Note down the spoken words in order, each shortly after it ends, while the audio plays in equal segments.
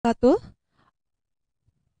wabarakatuh.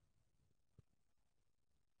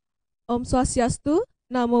 Om Swastiastu,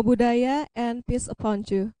 Namo Buddhaya, and peace upon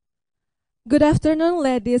you. Good afternoon,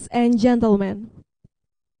 ladies and gentlemen.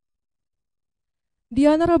 The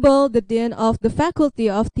Honorable the Dean of the Faculty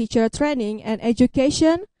of Teacher Training and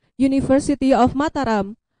Education, University of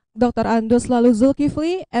Mataram, Dr. Andus Lalu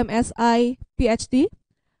Zulkifli, MSI, PhD.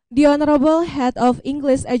 The Honorable Head of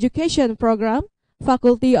English Education Program,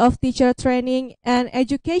 Faculty of Teacher Training and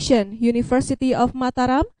Education, University of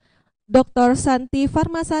Mataram, Dr. Santi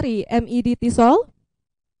Farmasari, MED Tisol.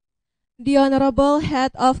 The Honorable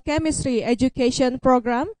Head of Chemistry Education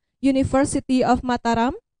Program, University of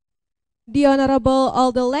Mataram. The Honorable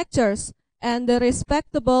all the lecturers and the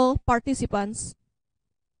respectable participants.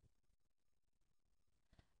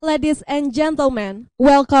 Ladies and gentlemen,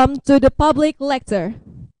 welcome to the public lecture.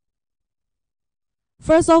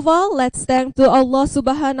 First of all, let's thank to Allah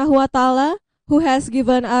Subhanahu wa Ta'ala who has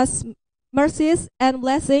given us mercies and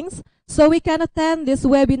blessings so we can attend this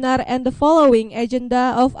webinar and the following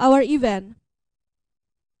agenda of our event.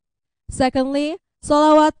 Secondly,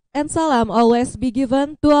 salawat and salam always be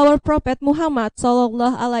given to our Prophet Muhammad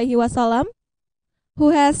sallallahu alaihi wasallam who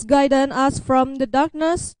has guided us from the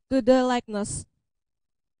darkness to the lightness.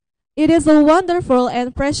 It is a wonderful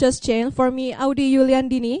and precious chance for me, Audi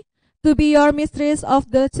Yuliandini, to be your mistress of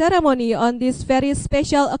the ceremony on this very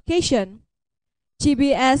special occasion.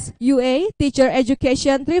 CBSUA Teacher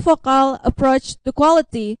Education Trifocal Approach to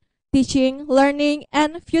Quality, Teaching, Learning,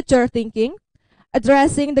 and Future Thinking,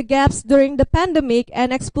 addressing the gaps during the pandemic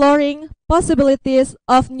and exploring possibilities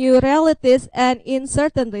of new realities and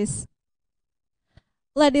uncertainties.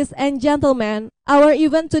 Ladies and gentlemen, our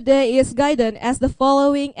event today is guided as the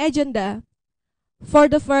following agenda. For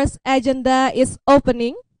the first agenda is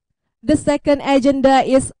opening. The second agenda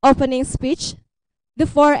is opening speech. The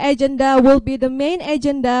fourth agenda will be the main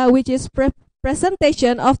agenda, which is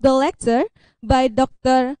presentation of the lecture by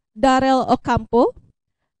Dr. Darrel Ocampo.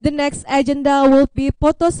 The next agenda will be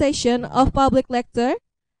photo session of public lecture.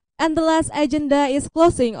 And the last agenda is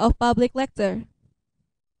closing of public lecture.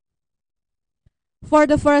 For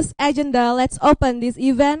the first agenda, let's open this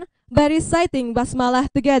event by reciting Basmalah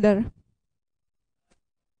together.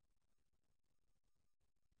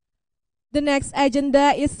 The next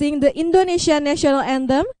agenda is sing the Indonesian National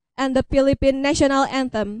Anthem and the Philippine National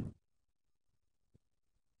Anthem.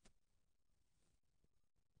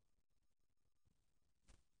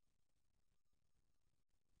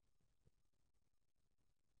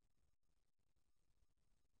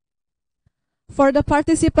 For the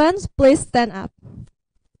participants, please stand up.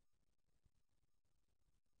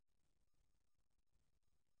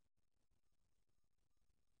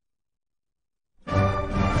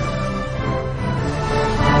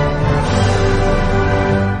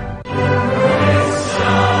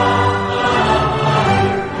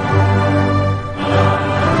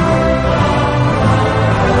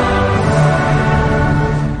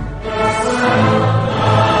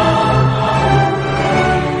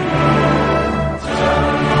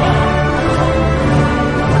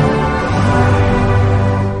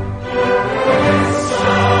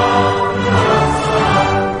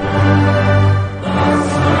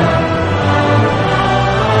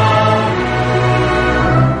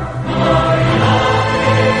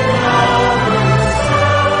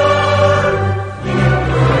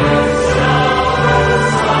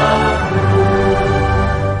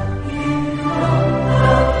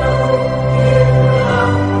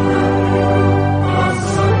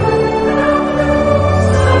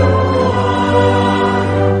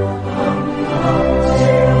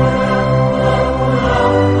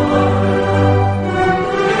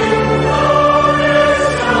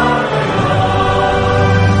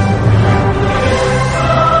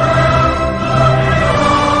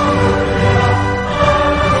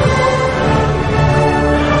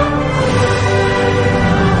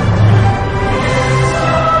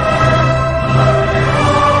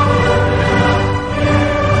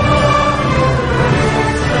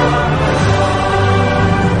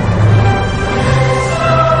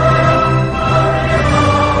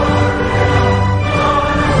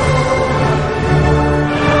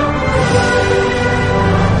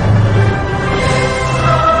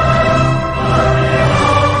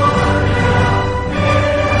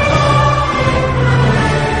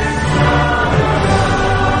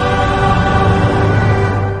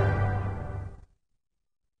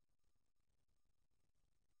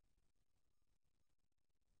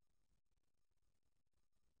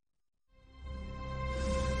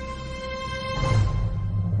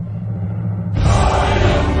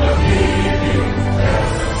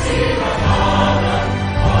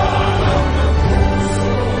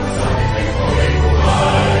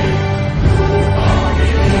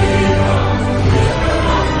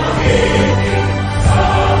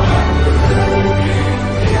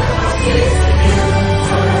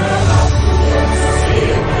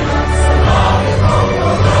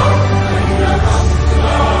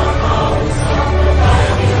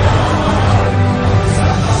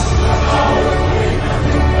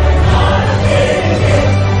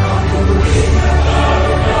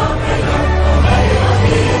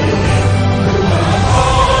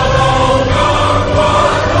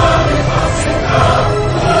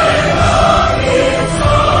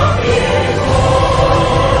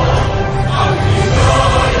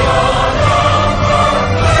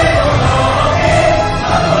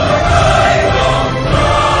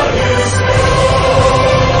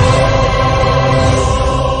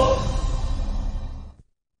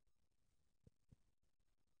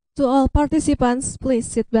 Participants, please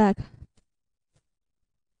sit back.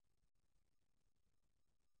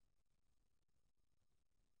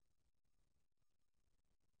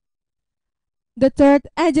 The third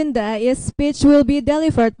agenda is speech will be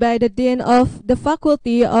delivered by the Dean of the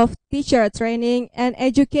Faculty of Teacher Training and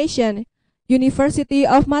Education, University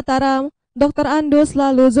of Mataram, Dr. Andus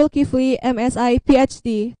Lalu Zulkifli, MSI,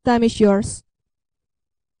 PhD. Time is yours.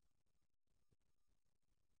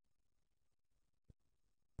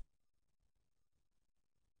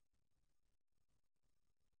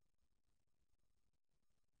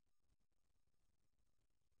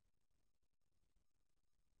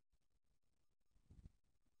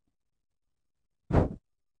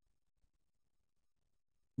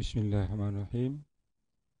 Bismillahirrahmanirrahim.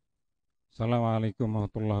 Assalamualaikum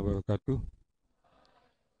warahmatullahi wabarakatuh.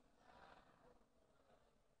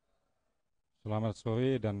 Selamat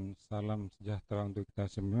sore dan salam sejahtera untuk kita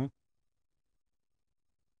semua.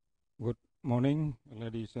 Good morning,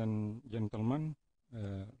 ladies and gentlemen,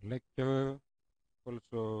 lecturer,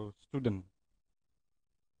 also student.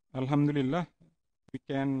 Alhamdulillah, we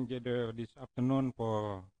can gather this afternoon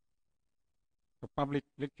for a public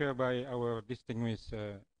lecture by our distinguished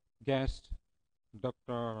guest,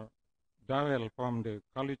 Dr. Darrel from the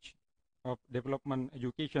College of Development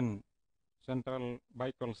Education, Central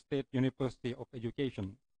Baikal State University of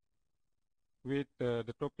Education, with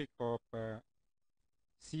the topic of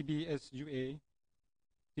CBSUA,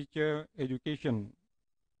 Teacher Education,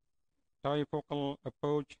 Trifocal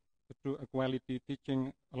Approach to Equality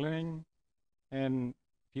Teaching, Learning, and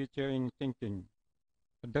Futuring Thinking,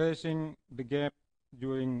 addressing the gap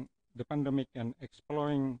during the pandemic and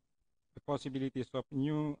exploring the possibilities of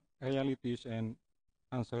new realities and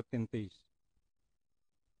uncertainties.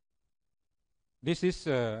 This is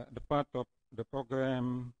the part of the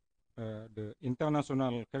program, the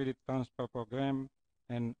International Credit Transfer Program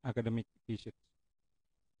and academic visits.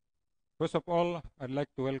 First of all, I'd like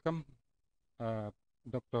to welcome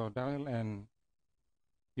Dr. Darrel and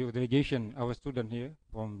your delegation, our student here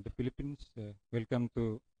from the Philippines. Welcome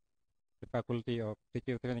to the Faculty of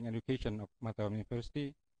Teacher Training and Education of Mataram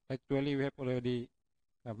University. Actually, we have already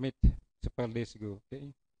met several days ago. Okay?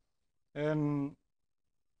 And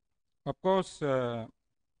of course,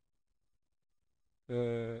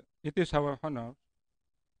 it is our honor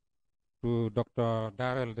to Dr.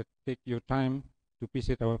 Darrel that take your time to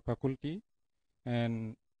visit our faculty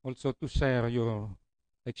and also to share your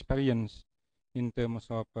experience in terms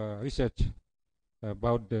of research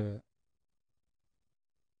about the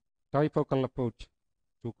trifocal approach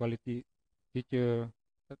to quality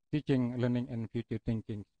teaching, learning, and future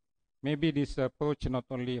thinking. Maybe this approach not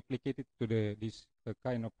only applicated to this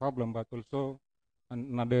kind of problem, but also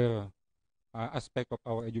another aspect of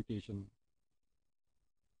our education.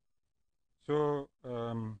 So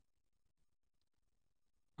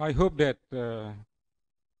I hope that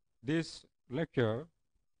this lecture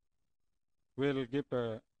will give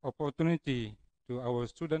an opportunity to our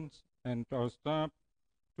students and to our staff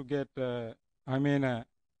to get,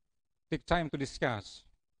 take time to discuss,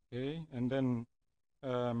 okay? And then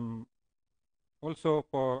also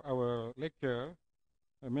for our lecture,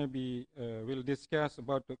 maybe we'll discuss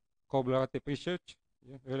about the collaborative research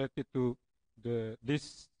related to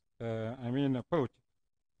this approach,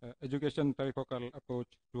 education trifocal approach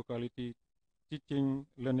to quality teaching,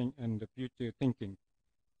 learning, and the future thinking.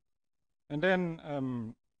 And then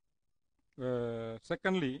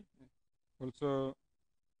secondly, also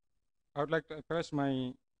I would like to express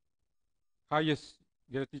my highest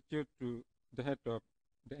gratitude to the head of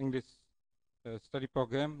the English study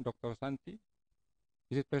program, Dr. Santi.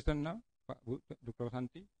 Is it present now, Dr.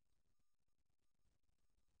 Santi?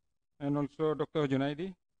 And also Dr.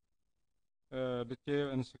 Junaidi, the chair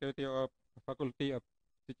and secretary of the Faculty of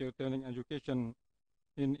Teacher Training Education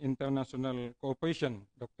in International Cooperation,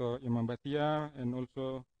 Dr. Imam Batia, and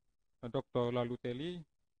also Dr. Lalu Teli,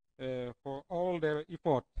 for all their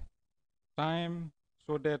effort, time,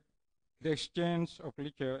 so that the exchange of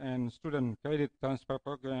lecture and student credit transfer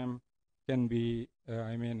program can be,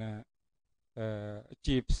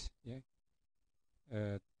 achieved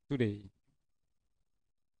today.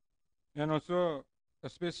 And also a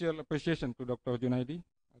special appreciation to Dr. Junaidi.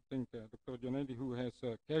 I think Dr. Junaidi, who has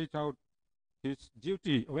carried out his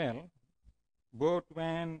duty well, both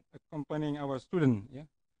when accompanying our student,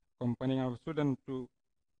 to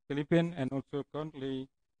Philippines, and also currently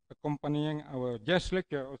accompanying our guest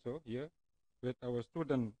lecture also here with our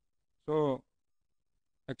student. So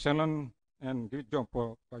excellent and great job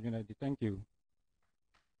for Junaidi. Thank you.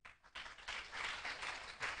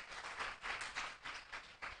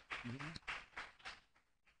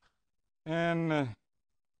 And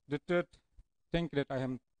the third thing that I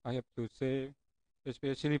have to say,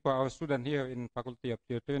 especially for our students here in Faculty of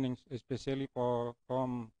Theater Training, especially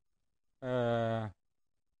from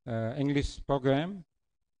English program,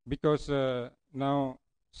 because now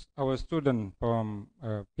our student from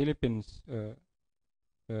Philippines,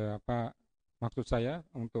 apa maksud saya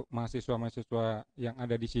untuk mahasiswa-mahasiswa yang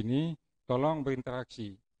ada di sini, tolong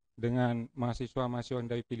berinteraksi dengan mahasiswa-mahasiswa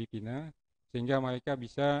dari Filipina sehingga mereka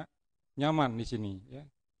bisa nyaman di sini. Ya.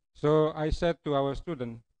 So I said to our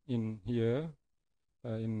student in here,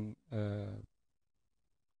 in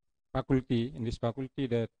faculty, in this faculty,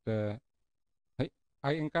 that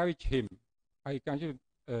I encourage him, I encourage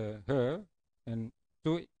her, and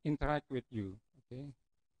to interact with you. Okay.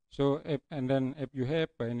 So and then if you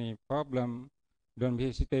have any problem, don't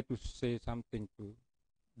hesitate to say something to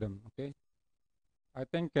them. Okay. I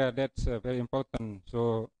think that's very important.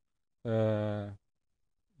 So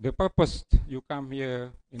the purpose you come here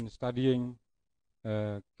in studying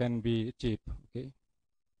can be achieved. Okay.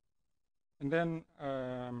 And then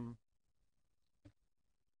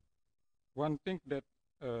one thing that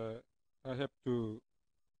I have to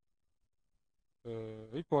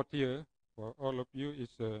report here for all of you is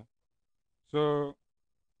so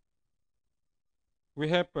we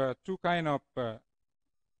have two kind of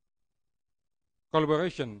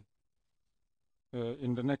collaboration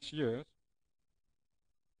in the next years.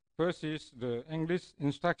 First is the English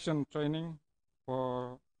instruction training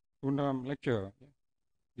for UNAM lecturer.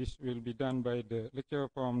 This will be done by the lecturer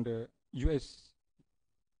from the US,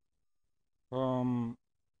 from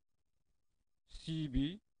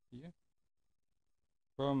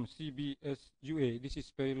from CBSUA. This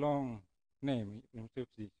is very long name. So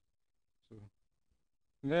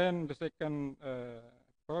then the second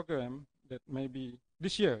program that may be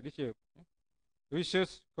this year,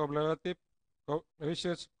 research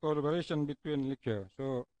collaboration between lecture.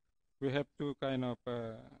 So we have two kind of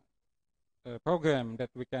program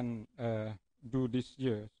that we can do this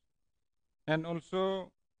year, and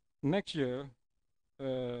also next year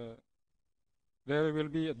there will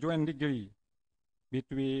be a joint degree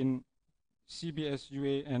between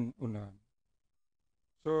CBSUA and UNAM.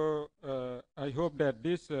 So I hope that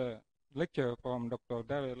this lecture from Dr.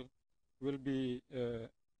 Darrel will be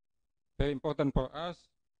very important for us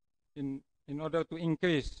in order to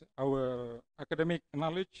increase our academic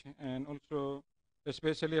knowledge, and also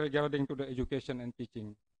especially regarding to the education and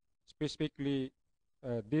teaching, specifically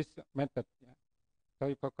this method,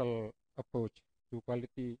 pedagogical approach to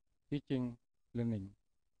quality teaching learning.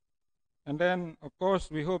 And then, of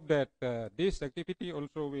course, we hope that this activity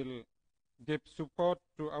also will give support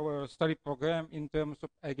to our study program in terms of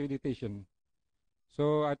accreditation.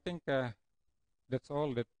 So I think that's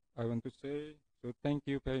all that I want to say. So thank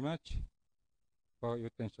you very much for your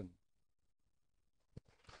attention.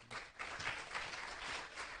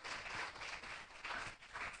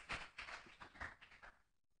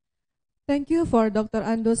 Thank you for Dr.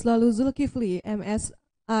 Andos Lalu Zulkifli,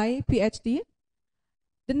 MSI, PhD.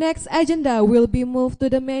 The next agenda will be moved to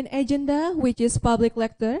the main agenda, which is public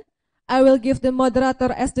lecture. I will give the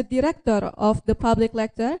moderator as the director of the public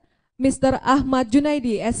lecture, Mr. Ahmad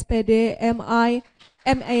Junaidi, SPD, MA,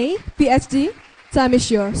 PhD. Time is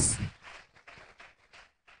yours.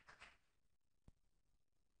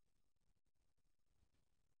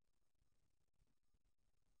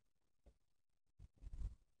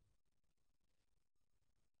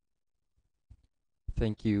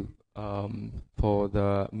 Thank you for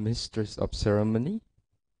the mistress of ceremony.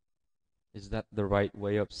 Is that the right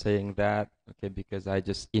way of saying that? Okay, because I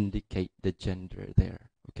just indicate the gender there.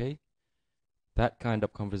 Okay, that kind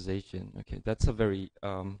of conversation. Okay, that's a very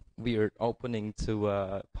weird opening to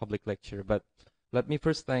a public lecture. But let me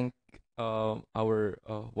first thank our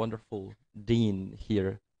wonderful dean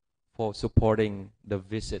here for supporting the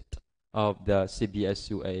visit of the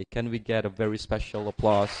CBSUA. Can we get a very special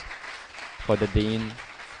applause for the dean?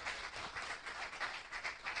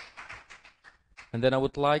 And then I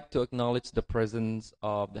would like to acknowledge the presence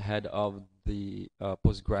of the head of the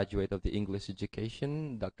postgraduate of the English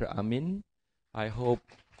education, Dr. Amin. I hope,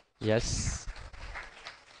 yes.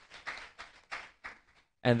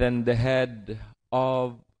 And then the head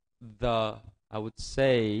of the, I would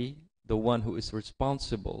say, the one who is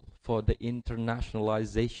responsible for the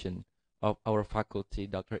internationalization of our faculty,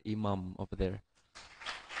 Dr. Imam over there.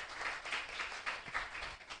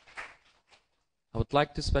 I would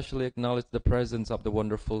like to specially acknowledge the presence of the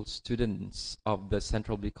wonderful students of the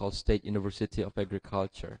Central Bicol State University of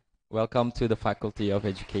Agriculture. Welcome to the Faculty of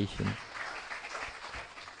Education.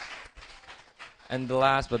 And the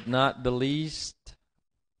last but not the least,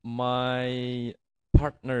 my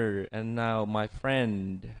partner and now my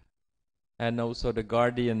friend, and also the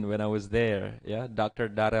guardian when I was there. Yeah, Dr.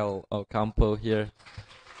 Darrel Ocampo here.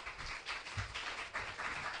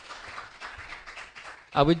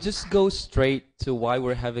 I would just go straight to why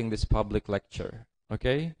we're having this public lecture,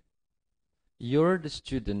 okay? You're the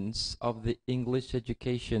students of the English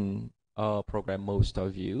education program, most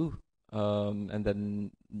of you, and then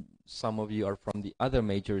some of you are from the other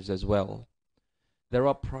majors as well. There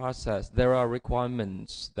are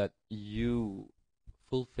requirements that you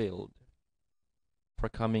fulfilled for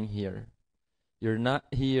coming here. You're not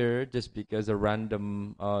here just because a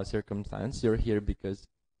random circumstance. You're here because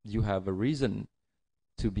you have a reason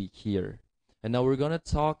to be here. And now we're going to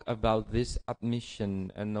talk about this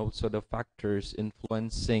admission and also the factors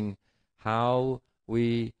influencing how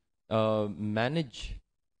we manage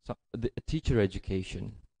the teacher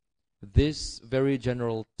education. This very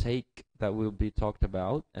general take that will be talked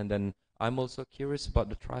about, and then I'm also curious about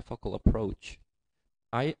the trifocal approach.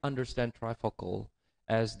 I understand trifocal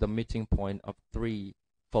as the meeting point of three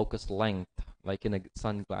focus length, like in a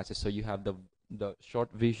sunglasses. So you have the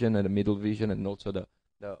short vision and the middle vision and also the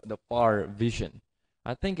far vision.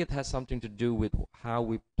 I think it has something to do with how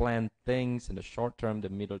we plan things in the short term, the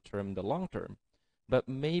middle term, the long term. But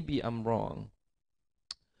maybe I'm wrong.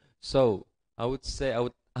 So I would say I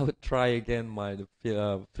would try again my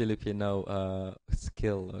Filipino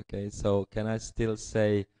skill. Okay, so can I still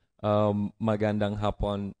say magandang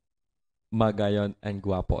hapon, magayon, and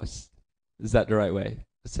guapos? Is that the right way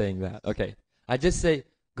of saying that? Okay, I just say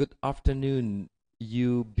good afternoon,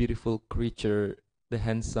 you beautiful creature, the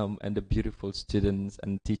handsome and the beautiful students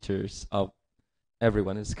and teachers of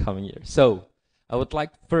everyone who's coming here. So I would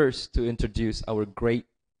like first to introduce our great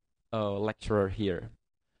lecturer here.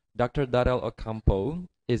 Dr. Darrel Ocampo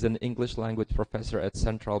is an English language professor at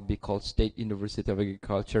Central Bicol State University of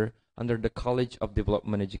Agriculture under the College of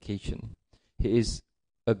Development Education. He is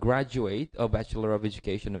a graduate of Bachelor of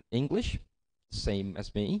Education in English, same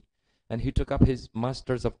as me, and he took up his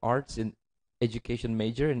Masters of Arts in Education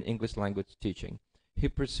major in English language teaching. He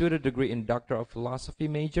pursued a degree in Doctor of Philosophy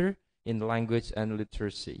major in Language and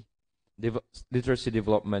Literacy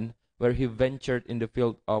Development, where he ventured in the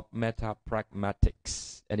field of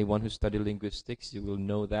meta-pragmatics. Anyone who studied linguistics, you will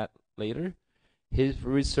know that later. His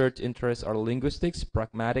research interests are linguistics,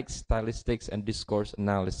 pragmatics, stylistics, and discourse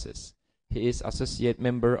analysis. He is associate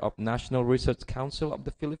member of National Research Council of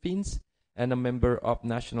the Philippines and a member of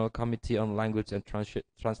National Committee on Language and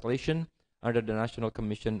Translation under the National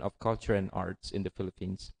Commission of Culture and Arts in the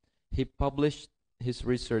Philippines. He published his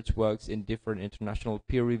research works in different international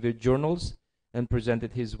peer-reviewed journals and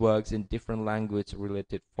presented his works in different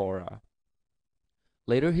language-related fora.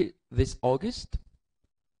 Later this August,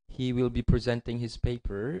 he will be presenting his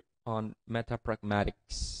paper on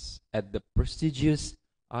metapragmatics at the prestigious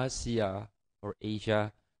Asia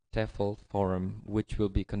TEFL Forum, which will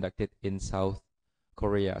be conducted in South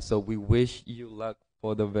Korea. So we wish you luck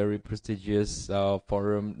for the very prestigious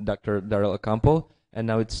forum, Dr. Darrel Ocampo. And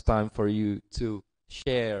now it's time for you to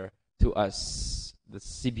share to us the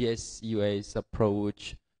CBSUA's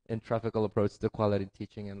approach and traffical approach to quality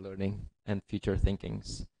teaching and learning and future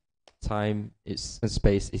thinkings. Time is and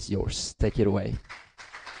space is yours. Take it away.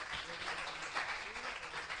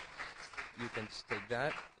 You can just take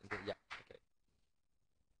that. Yeah.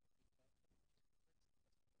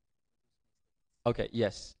 Okay,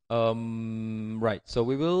 yes. Right. So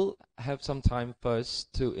we will have some time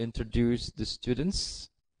first to introduce the students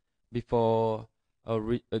before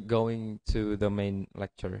going to the main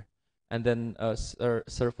lecture. And then,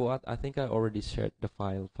 Sir Fuad, I think I already shared the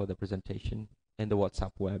file for the presentation in the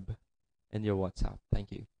WhatsApp web, in your WhatsApp.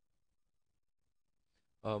 Thank you.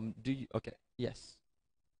 Do you, okay, yes.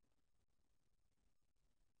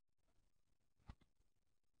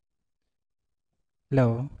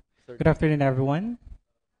 Hello. Good afternoon, everyone.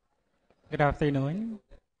 Good afternoon.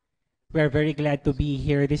 We are very glad to be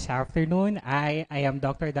here this afternoon. I am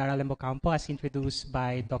Dr. Darrel Ocampo, as introduced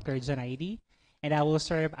by Dr. Janaidi, and I will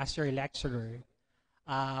serve as your lecturer.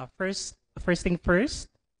 First thing first,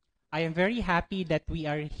 I am very happy that we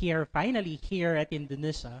are here, finally here at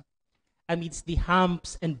Indonesia, amidst the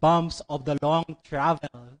humps and bumps of the long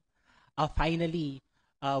travel. Finally,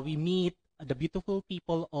 we meet the beautiful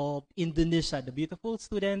people of Indonesia, the beautiful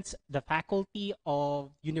students, the faculty of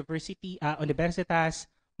Universitas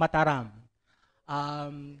Mataram.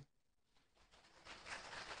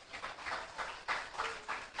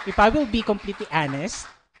 If I will be completely honest,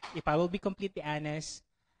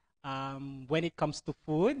 when it comes to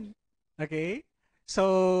food, okay,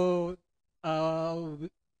 so our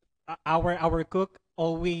cook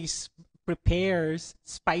always prepares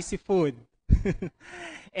spicy food.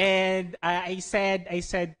 And I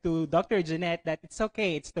said to Dr. Jeanette that it's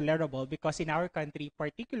okay, it's tolerable because in our country,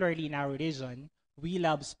 particularly in our region, we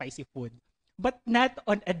love spicy food, but not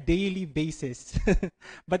on a daily basis.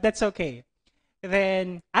 But that's okay.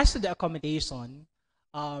 Then, as to the accommodation,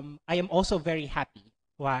 I am also very happy.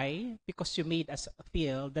 Why? Because you made us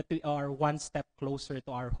feel that we are one step closer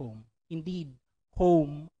to our home. Indeed,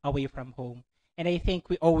 home away from home. And I think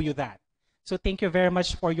we owe you that. So thank you very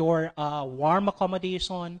much for your warm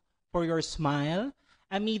accommodation, for your smile,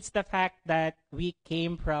 amidst the fact that we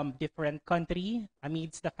came from different country,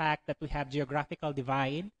 amidst the fact that we have geographical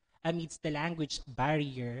divide, amidst the language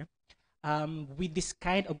barrier, with this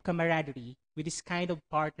kind of camaraderie, with this kind of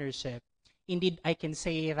partnership, indeed, I can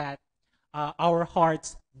say that our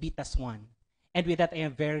hearts beat as one. And with that, I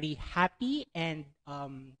am very happy and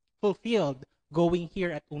fulfilled going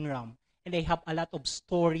here at UNRAM. And I have a lot of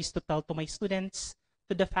stories to tell to my students,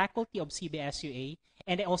 to the faculty of CBSUA.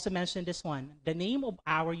 And I also mentioned this one. The name of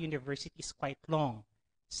our university is quite long.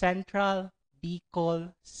 Central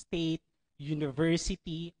Bicol State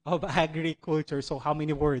University of Agriculture. So how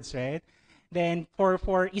many words, right? Then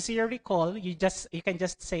for easier recall, you can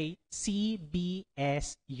just say CBSUA.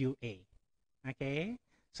 Okay?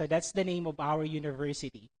 So that's the name of our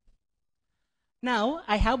university. Now,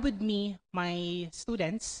 I have with me my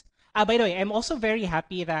students. By the way, I'm also very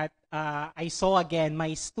happy that I saw again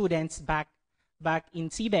my students back in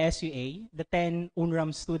CBSUA, the 10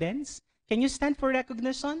 UNRAM students. Can you stand for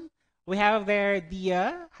recognition? We have there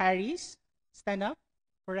Dia Harris. Stand up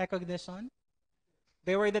for recognition.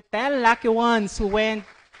 They were the 10 lucky ones who went,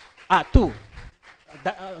 two.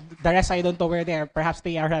 The rest I don't know where they are. Perhaps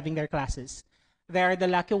they are having their classes. They are the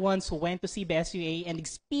lucky ones who went to CBSUA and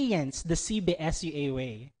experienced the CBSUA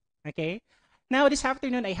way. Okay? Now, this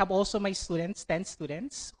afternoon, I have also my students, 10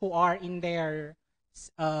 students, who are in their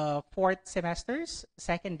fourth semesters,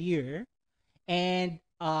 second year. And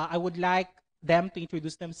I would like them to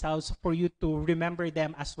introduce themselves for you to remember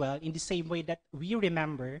them as well in the same way that we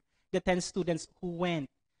remember the 10 students who went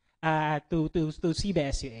to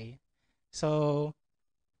CBSUA. So,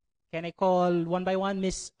 can I call one by one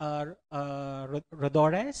Miss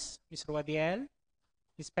Rodores, Miss Ruadiel,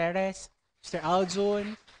 Miss Perez, Mr.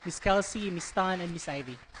 Aljun, Miss Kelsey, Miss Tan, and Miss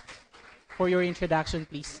Ivy? For your introduction,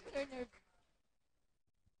 please.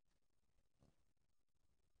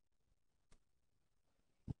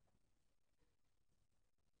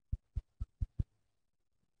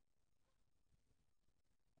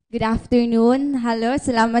 Good afternoon. Halo,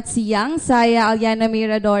 selamat siang. Saya Aliana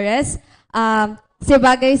Miradores.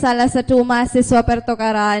 Sebagai salah satu mahasiswa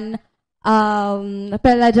pertukaran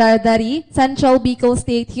pelajar dari Central Bicol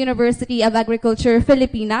State University of Agriculture,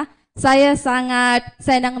 Filipina, saya sangat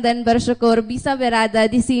senang dan bersyukur bisa berada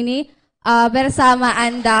di sini bersama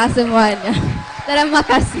Anda semuanya. Terima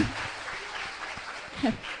kasih.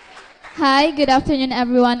 Hi, good afternoon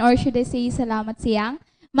everyone, or should I say salamat siang.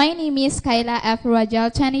 My name is Kayla F. Rajal,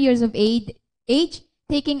 20 years of age,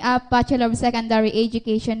 taking up Bachelor of Secondary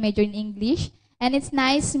Education major in English. And it's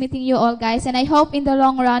nice meeting you all, guys. And I hope in the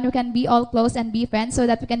long run we can be all close and be friends so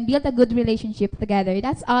that we can build a good relationship together.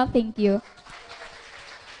 That's all. Thank you.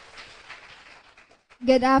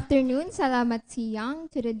 Good afternoon. Salamat siang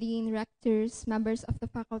to the dean, rectors, members of the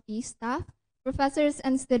faculty, staff, professors,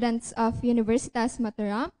 and students of Universitas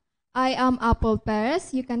Mataram. I am Apple Perez.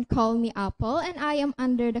 You can call me Apple, and I am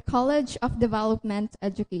under the College of Development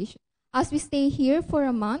Education. As we stay here for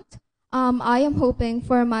a month, I am hoping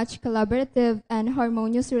for a much collaborative and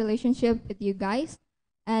harmonious relationship with you guys,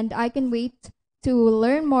 and I can wait to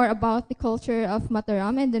learn more about the culture of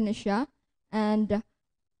Mataram, Indonesia, and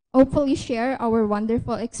hopefully share our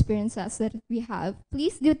wonderful experiences that we have.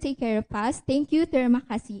 Please do take care of us. Thank you. Terima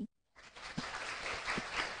kasih.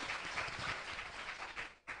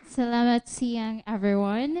 Salamat siang,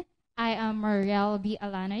 everyone. I am Mariel B.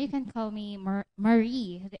 Alana. You can call me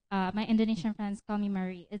Marie. My Indonesian friends call me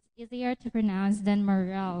Marie. It's easier to pronounce than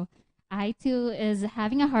Mariel. I, too, is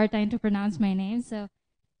having a hard time to pronounce my name, so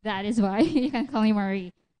that is why you can call me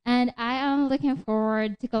Marie. And I am looking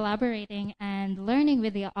forward to collaborating and learning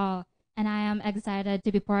with you all. And I am excited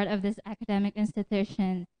to be part of this academic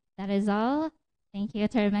institution. That is all. Thank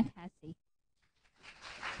you. Terima kasih.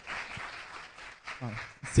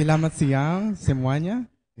 Selamat siang semuanya.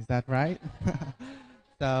 Is that right?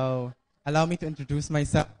 So, allow me to introduce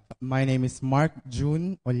myself. My name is Mark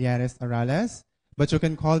June Olyares Arales, but you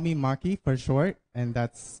can call me Marky for short, and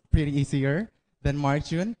that's pretty easier than Mark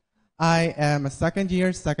June. I am a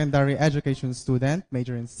second-year secondary education student,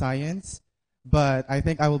 major in science, but I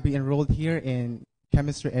think I will be enrolled here in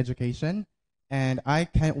chemistry education, and I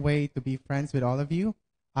can't wait to be friends with all of you.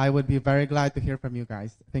 I would be very glad to hear from you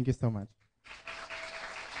guys. Thank you so much.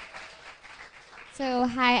 So,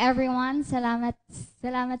 hi everyone. Salamat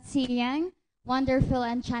siyang wonderful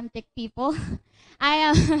enchanted people. I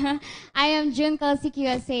am I am June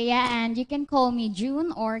Kalsikiwasaya, and you can call me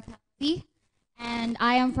June or Kasi. And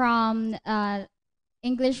I am from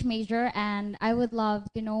English major, and I would love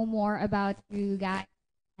to know more about you guys.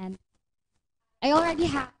 And I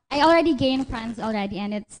already gained friends already,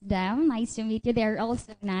 and it's them. Nice to meet you. They're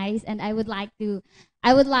also nice, and I would like to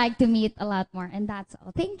meet a lot more. And that's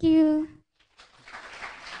all. Thank you.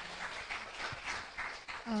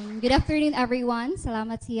 Good afternoon, everyone.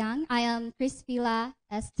 Salamat siyang. I am Chris Villa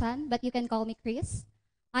Estan, but you can call me Chris.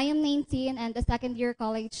 I am 19 and a second-year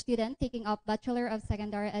college student taking up Bachelor of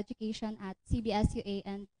Secondary Education at CBSUA.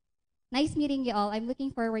 And nice meeting you all. I'm looking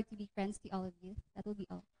forward to be friends to all of you. That will be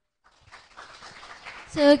all.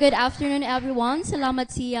 So good afternoon, everyone.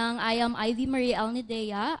 Salamat siyang. I am Ivy Marie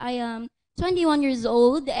Alnidea. I am 21 years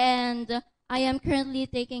old, and I am currently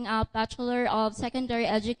taking up Bachelor of Secondary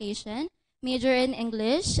Education, major in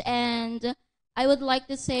English. And I would like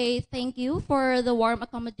to say thank you for the warm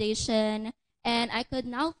accommodation, and I could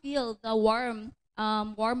now feel the warm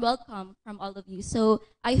welcome from all of you. So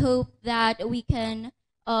I hope that we can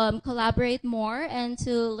collaborate more and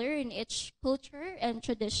to learn each culture and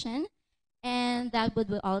tradition. And that would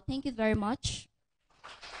be all. Thank you very much.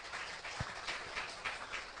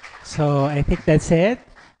 So I think that's it.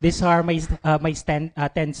 These are my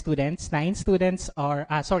 10 students. 9 students are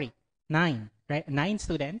sorry, 9, right? 9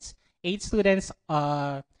 students. 8 students.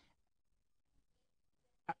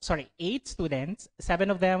 Sorry, 8 students. 7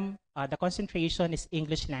 of them. The concentration is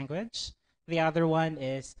English language. The other one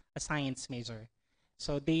is a science major.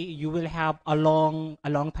 So you will have a long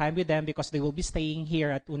time with them because they will be staying here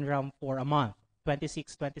at UNRAM for a month,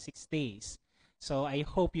 26 days. So I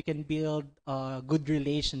hope you can build a good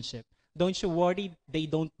relationship. Don't you worry, they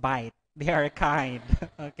don't bite. They are kind,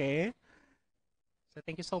 okay? So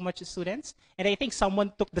thank you so much, students. And I think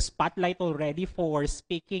someone took the spotlight already for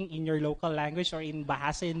speaking in your local language or in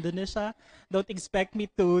Bahasa Indonesia. Don't expect me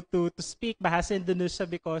to speak Bahasa Indonesia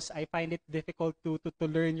because I find it difficult to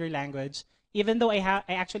learn your language. Even though I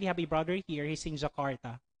actually have a brother here, he's in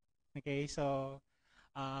Jakarta. Okay, so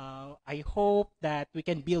I hope that we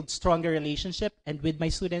can build stronger relationship. And with my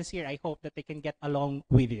students here, I hope that they can get along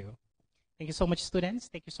with you. Thank you so much, students.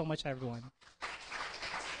 Thank you so much, everyone.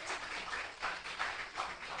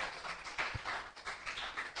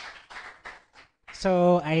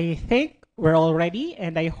 So I think we're all ready,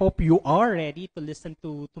 and I hope you are ready to listen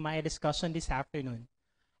to my discussion this afternoon.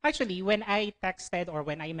 Actually, when I texted or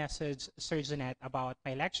when I messaged Sir Jeanette about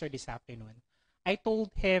my lecture this afternoon, I told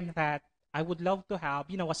him that I would love to have,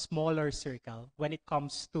 a smaller circle when it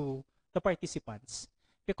comes to the participants,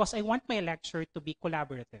 because I want my lecture to be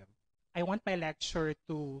collaborative. I want my lecture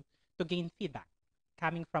to gain feedback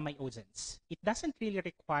coming from my audience. It doesn't really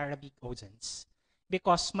require a big audience,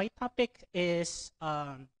 because my topic is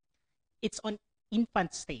it's on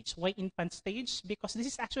infant stage. Why infant stage? Because this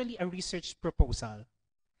is actually a research proposal,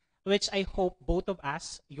 which I hope both of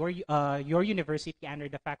us, your university under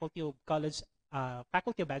the Faculty of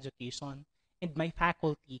Faculty of Education, and my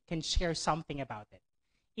faculty can share something about it.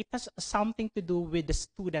 It has something to do with the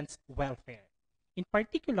students' welfare. In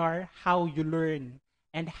particular, how you learn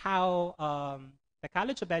and how the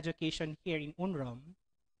College of Education here in UNRAM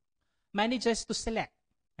manages to select,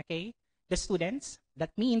 okay, the students.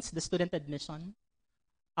 That means the student admission.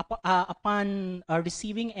 Upon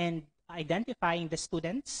receiving and identifying the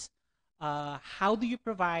students, how do you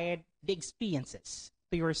provide the experiences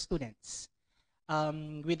to your students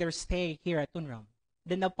with their stay here at UNRAM?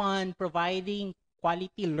 Then upon providing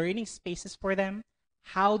quality learning spaces for them,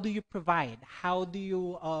 how do you provide? How do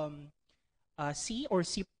you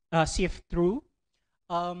sift through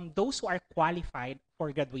those who are qualified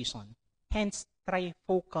for graduation? Hence,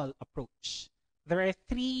 trifocal approach. There are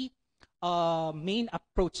 3 main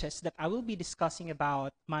approaches that I will be discussing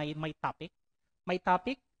about my topic. My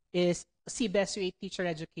topic is CBSUA Teacher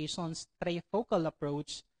Education's trifocal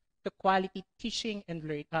approach to quality teaching and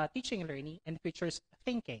learning and futures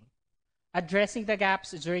thinking, addressing the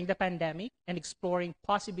gaps during the pandemic and exploring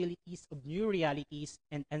possibilities of new realities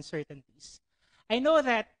and uncertainties. I know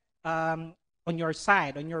that on your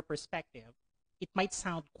side, on your perspective, it might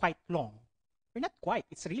sound quite long. Or not quite,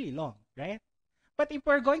 it's really long, right? But if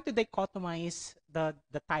we're going to dichotomize the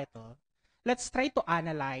title, let's try to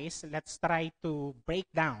analyze, let's try to break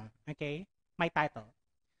down, okay, my title.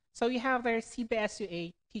 So we have our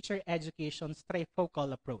CBSUA Teacher Education's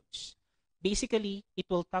trifocal approach. Basically, it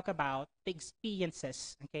will talk about the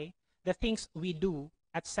experiences, okay, the things we do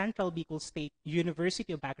at Central Bicol State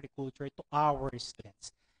University of Agriculture to our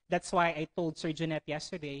students. That's why I told Sir Jeanette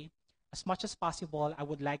yesterday, as much as possible, I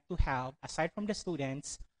would like to have, aside from the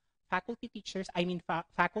students, faculty teachers,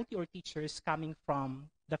 faculty or teachers coming from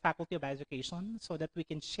the Faculty of Education so that we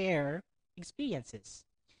can share experiences.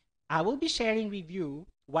 I will be sharing with you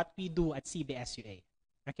what we do at CBSUA,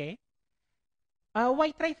 okay?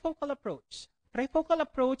 Why trifocal approach? Trifocal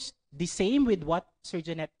approach, the same with what Sir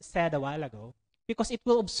Jeanette said a while ago, because it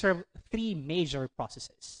will observe three major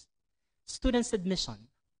processes. Students' admission.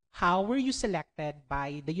 How were you selected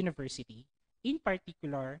by the university? In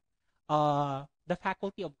particular, the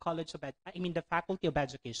Faculty of the Faculty of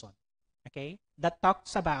Education, okay? That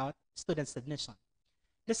talks about students' admission.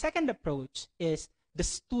 The second approach is the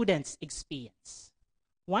student's experience.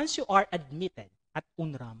 Once you are admitted at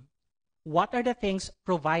UNRAM, what are the things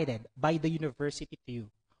provided by the university to you,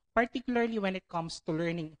 particularly when it comes to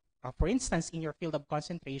learning, for instance, in your field of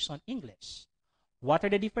concentration, English? What are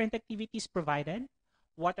the different activities provided?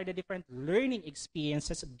 What are the different learning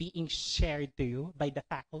experiences being shared to you by the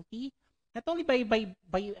faculty? Not only by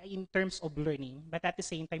in terms of learning, but at the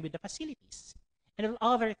same time with the facilities and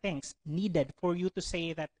other things needed for you to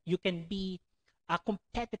say that you can be a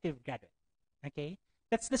competitive graduate. Okay,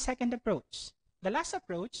 that's the second approach. The last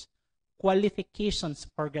approach, qualifications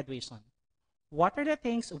for graduation. What are the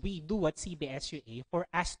things we do at CBSUA for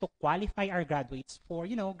us to qualify our graduates for,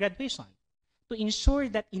 graduation? To ensure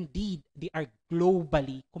that indeed they are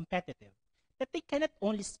globally competitive. That they cannot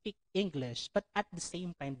only speak English, but at the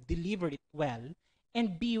same time deliver it well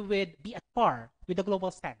and be at par with the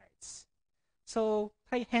global standards. So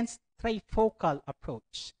hence trifocal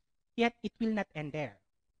approach. Yet it will not end there.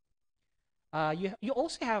 You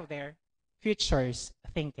also have there futures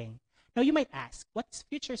thinking. Now you might ask, what's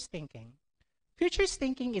futures thinking? Futures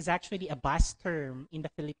thinking is actually a vast term in the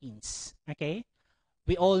Philippines. Okay,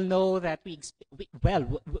 we all know that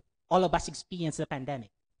all of us experienced the pandemic,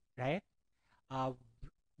 right?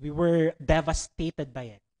 We were devastated by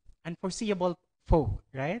it, unforeseeable foe,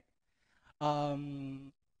 right?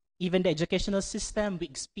 Even the educational system, we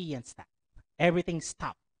experienced that. Everything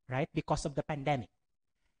stopped, right, because of the pandemic.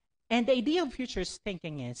 And the idea of futures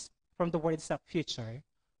thinking is, from the words of future,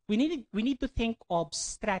 we need to think of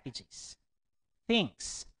strategies,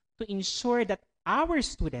 things to ensure that our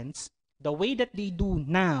students, the way that they do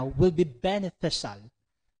now, will be beneficial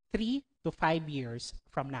 3 to 5 years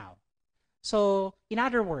from now. So, in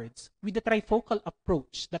other words, with the trifocal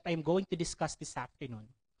approach that I'm going to discuss this afternoon,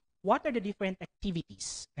 what are the different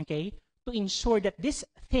activities, okay, to ensure that these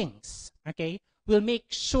things, okay, will make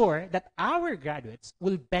sure that our graduates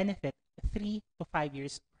will benefit 3 to 5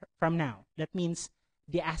 years from now. That means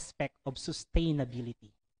the aspect of sustainability.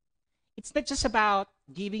 It's not just about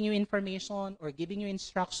giving you information or giving you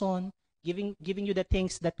instruction, giving you the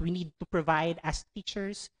things that we need to provide as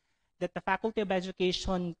teachers, that the Faculty of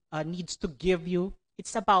Education needs to give you.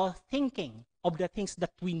 It's about thinking of the things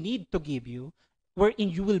that we need to give you, wherein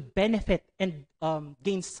you will benefit and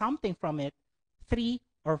gain something from it 3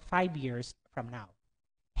 or 5 years from now.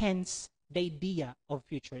 Hence, the idea of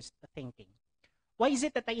futures thinking. Why is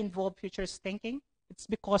it that I involve futures thinking? It's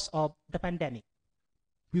because of the pandemic.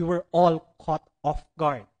 We were all caught off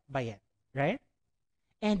guard by it, right?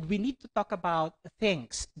 And we need to talk about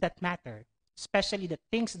things that matter, especially the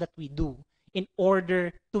things that we do in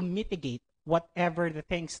order to mitigate whatever the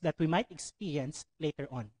things that we might experience later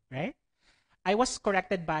on, right? I was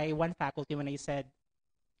corrected by one faculty when I said,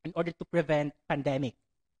 in order to prevent pandemic,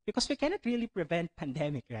 because we cannot really prevent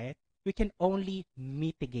pandemic, right? We can only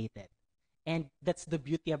mitigate it. And that's the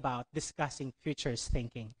beauty about discussing futures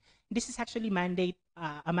thinking. This is actually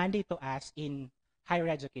a mandate to us in higher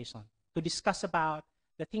education to discuss about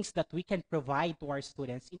the things that we can provide to our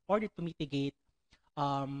students in order to mitigate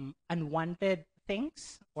unwanted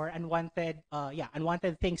things or unwanted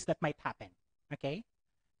things that might happen. Okay.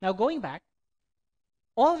 Now going back,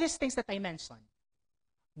 all these things that I mentioned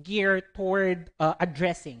geared toward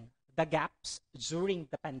addressing the gaps during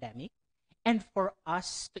the pandemic and for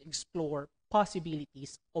us to explore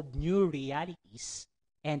possibilities of new realities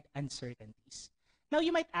and uncertainties. Now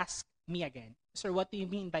you might ask me again, sir, what do you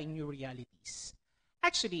mean by new realities?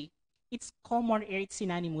 Actually, it's common or it's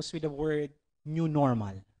synonymous with the word new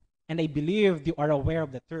normal. And I believe you are aware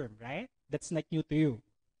of the term, right? That's not new to you.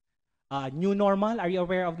 New normal, are you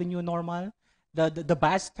aware of the new normal? The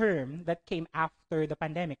vast term that came after the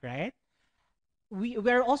pandemic, right?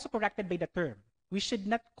 We're also corrected by the term. We should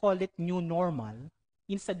not call it new normal.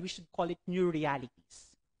 Instead, we should call it new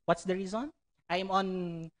realities. What's the reason? I am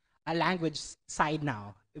on a language side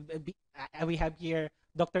now. We have here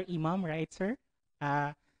Dr. Imam, right, sir?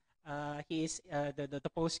 He is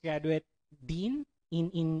the postgraduate dean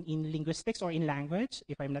in linguistics or in language,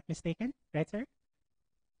 if I'm not mistaken, right, sir?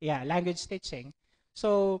 Yeah, language teaching.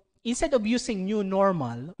 So instead of using new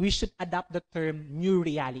normal, we should adopt the term new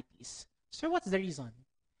realities. So what's the reason?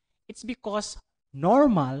 It's because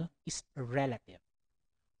normal is relative.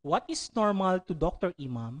 What is normal to Dr.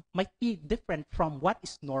 Imam might be different from what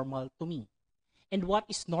is normal to me. And what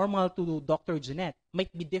is normal to Dr. Jeanette might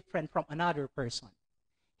be different from another person.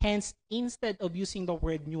 Hence, instead of using the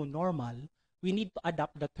word new normal, we need to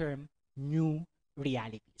adopt the term new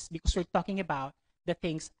realities because we're talking about the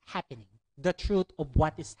things happening, the truth of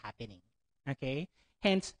what is happening. Okay?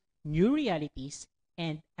 Hence, new realities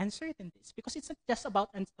and uncertainties because it's not just about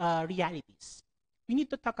realities. We need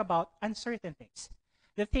to talk about uncertain things,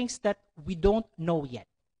 the things that we don't know yet.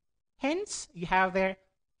 Hence, you have their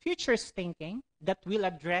futures thinking that will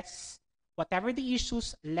address whatever the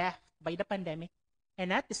issues left by the pandemic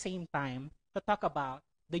and at the same time to talk about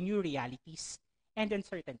the new realities and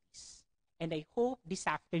uncertainties. And I hope this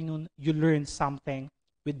afternoon you learn something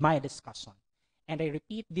with my discussion. And I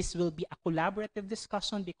repeat, this will be a collaborative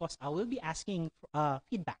discussion because I will be asking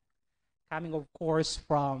feedback coming, of course,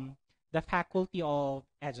 from the Faculty of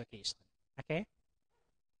Education. Okay?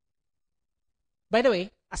 By the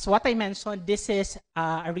way, as what I mentioned, this is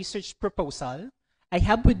a research proposal. I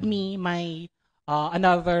have with me my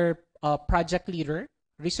another project leader,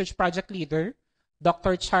 research project leader,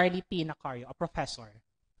 Dr. Charlie P. Nacario, a professor.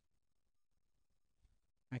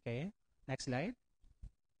 Okay, next slide.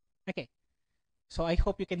 Okay, so I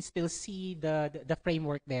hope you can still see the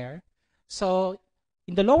framework there. So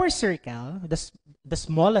in the lower circle, the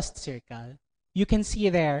smallest circle, you can see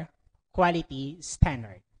there quality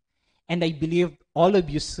standard. And I believe all of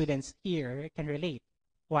you students here can relate.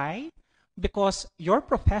 Why? Because your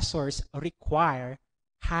professors require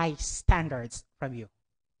high standards from you.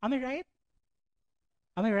 Am I right?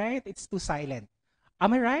 Am I right? It's too silent.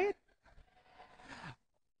 Am I right?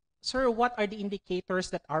 Sir, what are the indicators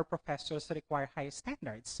that our professors require high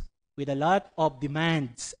standards? With a lot of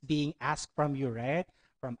demands being asked from you, right?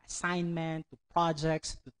 From assignment to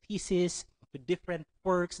projects to thesis to different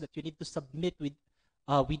works that you need to submit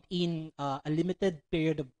within a limited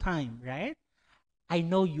period of time, right? I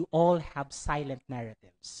know you all have silent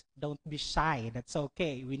narratives. Don't be shy. That's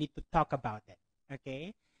okay. We need to talk about it,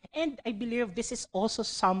 okay? And I believe this is also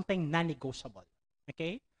something non-negotiable,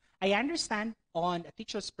 okay? I understand on a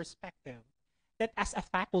teacher's perspective that as a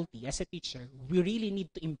faculty, as a teacher, we really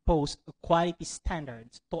need to impose quality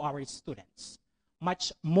standards to our students,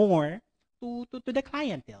 much more to the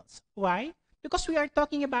clienteles. Why? Because we are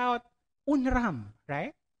talking about UNRAM,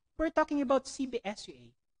 right? We're talking about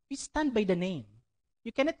CBSUA. We stand by the name.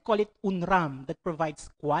 You cannot call it UNRAM that provides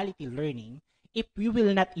quality learning if we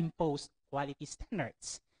will not impose quality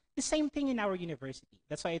standards. The same thing in our university.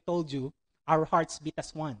 That's why I told you our hearts beat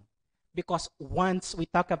as one. Because once we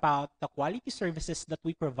talk about the quality services that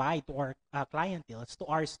we provide to our clienteles, to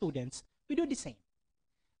our students, we do the same.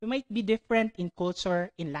 We might be different in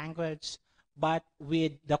culture, in language, but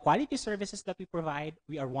with the quality services that we provide,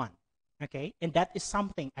 we are one. Okay? And that is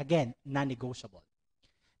something, again, non-negotiable.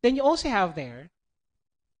 Then you also have there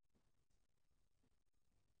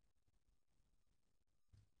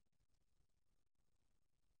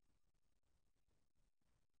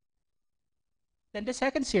then the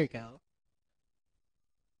second circle,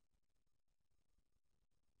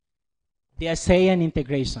 the ASEAN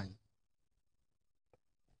integration.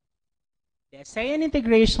 The ASEAN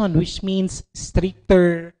integration, which means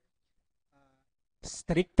stricter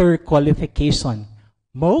qualification,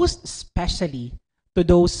 most especially to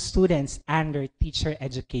those students under teacher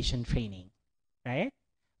education training, right?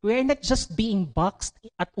 We are not just being boxed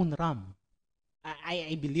at UNRAM.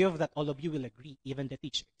 I believe that all of you will agree, even the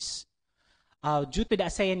teachers. Due to the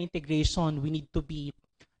ASEAN integration, we need to be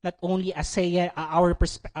not only ASEAN, our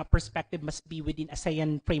perspective must be within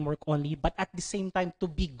ASEAN framework only, but at the same time to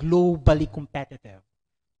be globally competitive,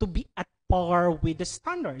 to be at par with the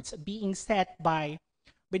standards being set by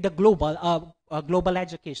the global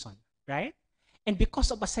education, right? And because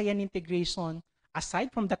of ASEAN integration,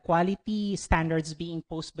 aside from the quality standards being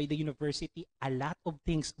imposed by the university, a lot of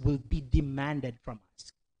things will be demanded from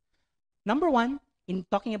us. Number one, in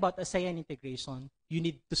talking about ASEAN integration, you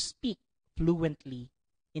need to speak fluently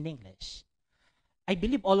in English. I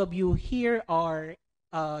believe all of you here are,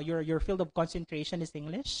 your field of concentration is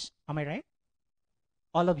English. Am I right?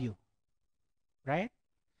 All of you, right?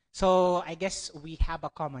 So I guess we have a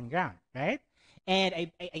common ground, right? And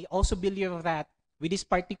I also believe that with this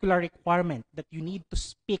particular requirement that you need to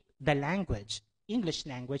speak the language, English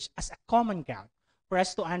language, as a common ground for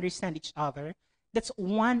us to understand each other, That's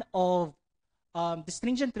one of the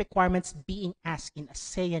stringent requirements being asked in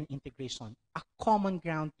ASEAN integration, a common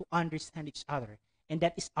ground to understand each other, and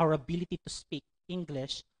that is our ability to speak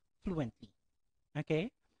English fluently.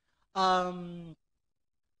 Okay? In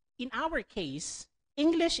our case,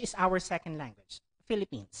 English is our second language.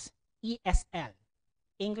 Philippines, ESL,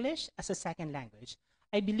 English as a second language.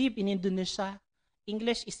 I believe in Indonesia,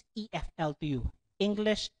 English is EFL to you,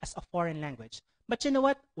 English as a foreign language. But you know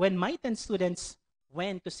what? When my 10 students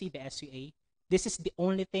went to CBSUA, this is the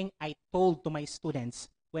only thing I told to my students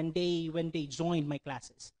when they joined my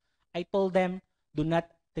classes. I told them, do not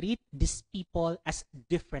treat these people as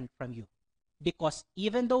different from you. Because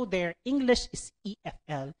even though their English is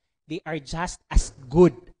EFL, they are just as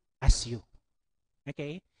good as you.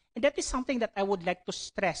 Okay? And that is something that I would like to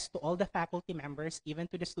stress to all the faculty members, even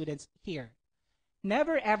to the students here.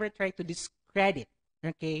 Never ever try to discredit,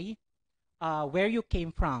 okay, where you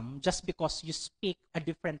came from just because you speak a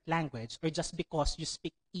different language or just because you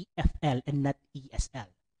speak EFL and not ESL.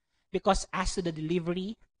 Because as to the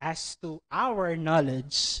delivery, as to our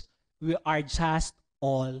knowledge, we are just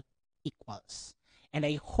all equals. And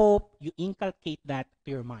I hope you inculcate that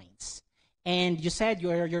to your minds. And you said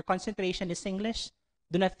your concentration is English.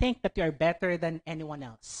 Do not think that you are better than anyone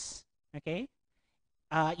else. Okay?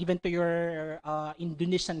 Even to your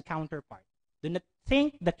Indonesian counterpart. Do not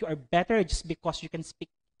think that you are better just because you can speak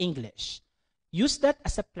English. Use that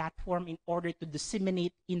as a platform in order to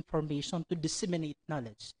disseminate information, to disseminate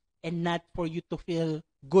knowledge, and not for you to feel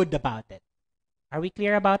good about it. Are we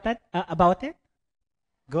clear about that? About it?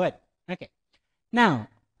 Good. Okay. Now,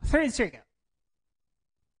 third circle.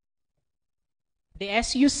 The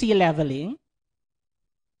SUC leveling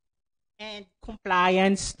and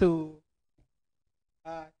compliance to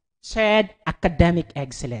shared academic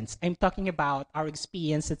excellence. I'm talking about our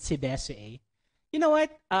experience at CBSUA. You know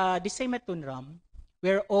what? The same at UNRAM,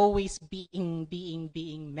 we're always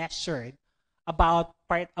being measured about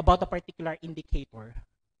a particular indicator,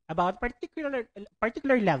 about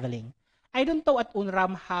particular leveling. I don't know at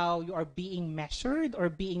UNRAM how you are being measured or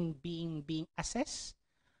being assessed,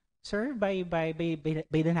 sir, by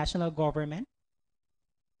the national government.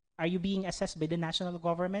 Are you being assessed by the national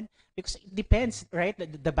government? Because it depends, right?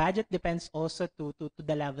 The budget depends also to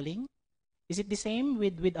the leveling. Is it the same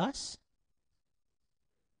with us?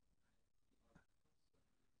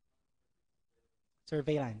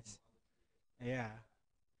 Surveillance. Yeah.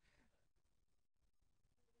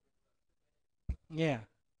 Yeah.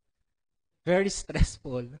 Very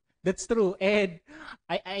stressful. That's true. And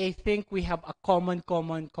I think we have a common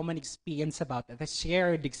experience about it, a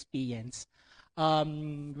shared experience.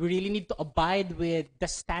 We really need to abide with the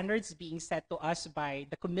standards being set to us by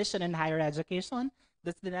the Commission on Higher Education.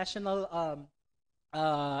 That's the national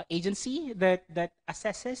agency that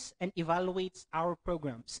assesses and evaluates our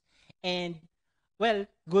programs. And well,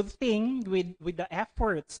 good thing with the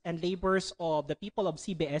efforts and labors of the people of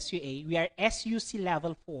CBSUA, we are SUC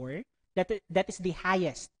level 4. That is the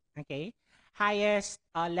highest, okay? Highest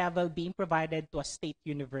level being provided to a state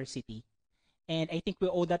university. And I think we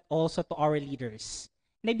owe that also to our leaders.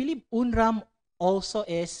 And I believe UNRAM also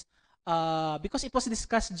is, because it was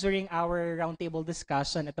discussed during our roundtable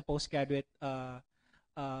discussion at the postgraduate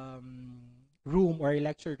room or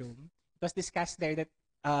lecture room. It was discussed there that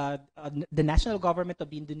the national government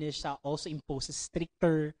of Indonesia also imposes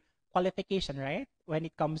stricter qualification, right? When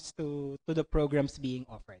it comes to the programs being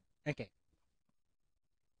offered. Okay.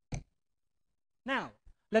 Now,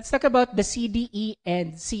 let's talk about the CDE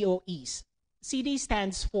and COEs. CD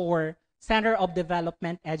stands for Center of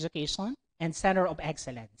Development Education and Center of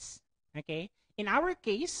Excellence. Okay? In our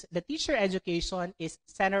case, the teacher education is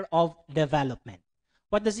Center of Development.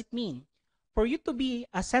 What does it mean? For you to be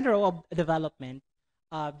a Center of Development,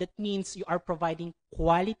 that means you are providing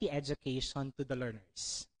quality education to the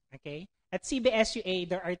learners. Okay? At CBSUA,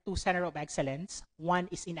 there are 2 Center of Excellence. One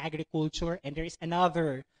is in agriculture, and there is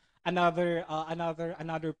another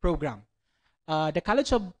program. The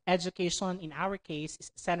College of Education, in our case,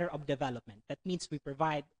 is Center of Development. That means we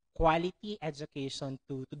provide quality education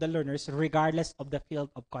to the learners regardless of the field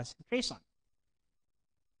of concentration.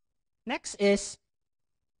 Next is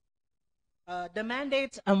the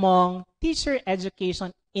mandates among teacher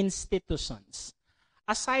education institutions.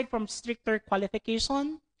 Aside from stricter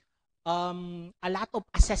qualification, a lot of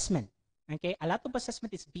assessment. Okay, a lot of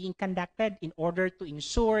assessment is being conducted in order to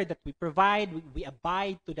ensure that we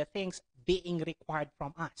abide to the things being required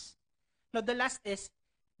from us. Now, the last is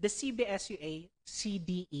the CBSUA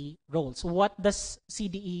CDE roles. What does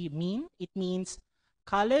CDE mean? It means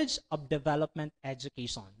College of Development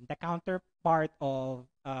Education, the counterpart of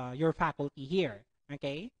your faculty here.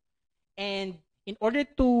 Okay, and In order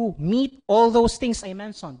to meet all those things I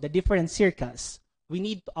mentioned, the different circles, we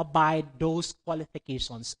need to abide those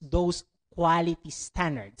qualifications, those quality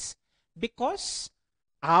standards. Because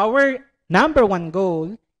our number one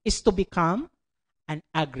goal is to become an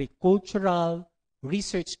agricultural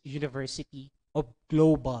research university of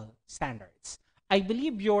global standards. I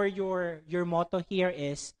believe your motto here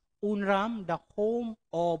is UNRAM, the home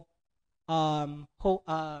of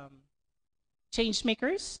change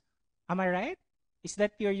makers. Am I right? Is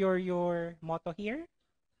that your motto here?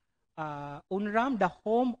 UNRAM, the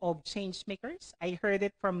home of change makers. I heard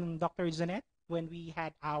it from Dr. Janet when we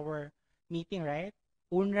had our meeting, right?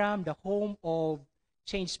 UNRAM, the home of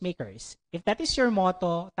change makers. If that is your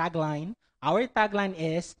motto, tagline, our tagline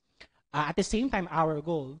is, at the same time, our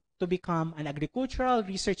goal to become an agricultural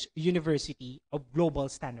research university of global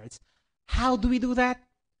standards. How do we do that?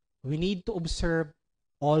 We need to observe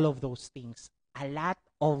all of those things. A lot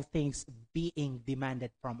of things being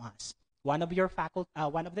demanded from us. One of your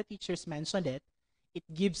one of the teachers mentioned it. It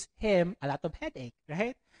gives him a lot of headache,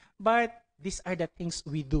 right? But these are the things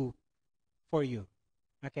we do for you.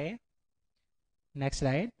 Okay? Next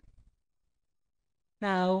slide.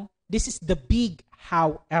 Now, this is the big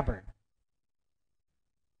however.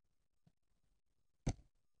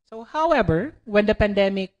 So, however, when the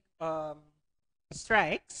pandemic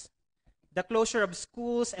strikes, the closure of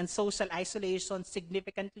schools and social isolation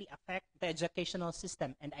significantly affect the educational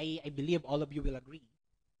system, and I believe all of you will agree.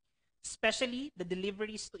 Especially the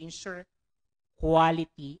deliveries to ensure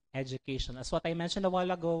quality education. As what I mentioned a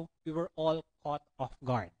while ago, we were all caught off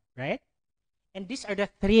guard, right? And these are the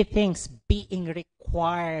three things being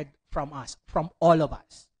required from us, from all of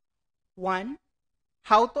us. One,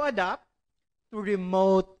 how to adapt to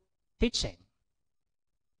remote teaching.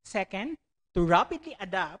 Second, to rapidly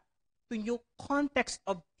adapt to new context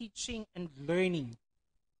of teaching and learning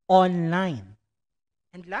online.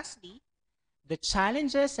 And lastly, the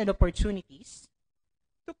challenges and opportunities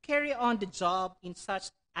to carry on the job in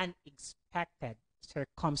such unexpected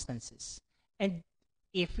circumstances. And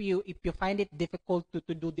if you find it difficult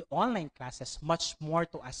to do the online classes, much more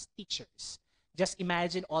to us teachers. Just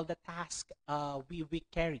imagine all the tasks we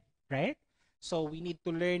carry, right? So we need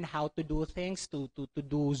to learn how to do things, to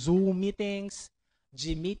do Zoom meetings,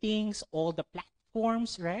 G meetings, all the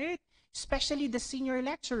platforms, right? Especially the senior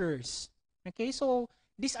lecturers. Okay, so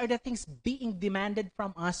these are the things being demanded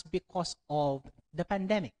from us because of the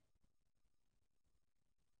pandemic.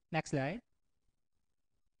 Next slide.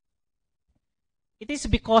 It is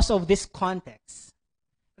because of this context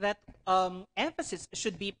that emphasis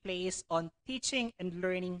should be placed on teaching and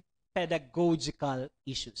learning pedagogical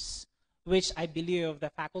issues, which I believe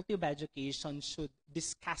the Faculty of Education should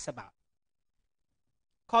discuss about.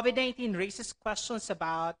 COVID-19 raises questions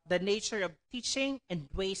about the nature of teaching and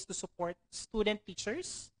ways to support student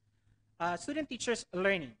teachers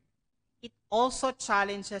learning. It also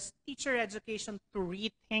challenges teacher education to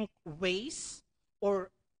rethink ways of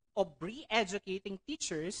re-educating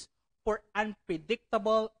teachers for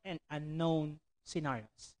unpredictable and unknown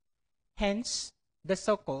scenarios. Hence, the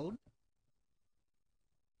so-called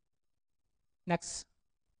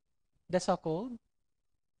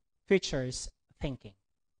futures thinking.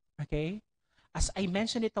 Okay? As I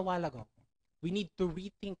mentioned it a while ago, we need to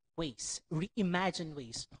rethink ways, reimagine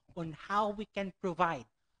ways on how we can provide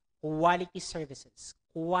quality services,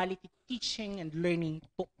 quality teaching and learning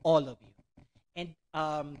to all of you. And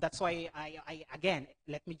that's why I again,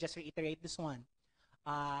 let me just reiterate this one.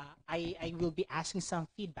 I will be asking some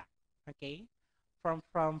feedback, okay,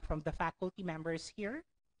 from the faculty members here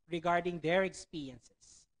regarding their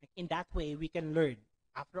experiences. In that way, we can learn.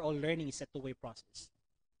 After all, learning is a two-way process.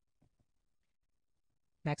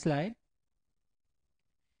 Next slide.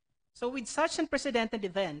 So with such unprecedented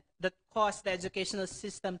event that caused the educational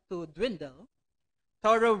system to dwindle,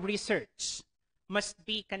 thorough research must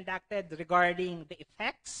be conducted regarding the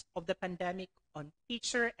effects of the pandemic on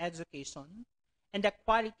teacher education and the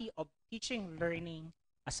quality of teaching learning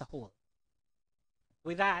as a whole.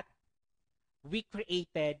 With that, we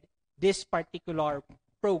created this particular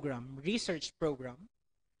program, research program,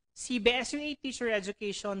 CBSUA Teacher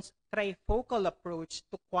Education's trifocal approach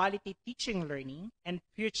to quality teaching learning and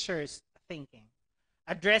futures thinking,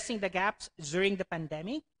 addressing the gaps during the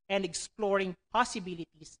pandemic and exploring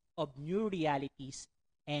possibilities of new realities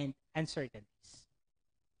and uncertainties.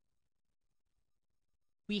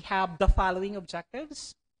 We have the following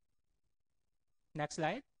objectives. Next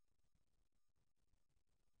slide.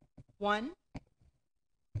 1,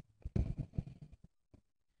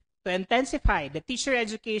 to intensify the teacher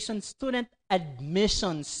education student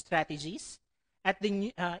admission strategies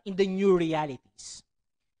in the new realities.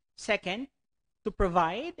 Second, to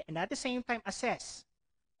provide and at the same time assess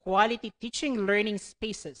quality teaching learning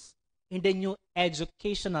spaces in the new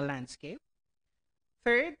educational landscape.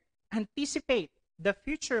 Third, anticipate the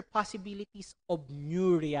future possibilities of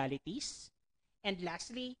new realities. And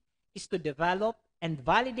lastly, is to develop and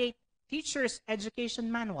validate teachers'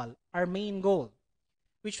 education manual, our main goal,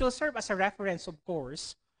 which will serve as a reference, of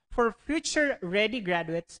course, for future ready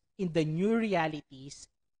graduates in the new realities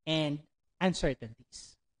and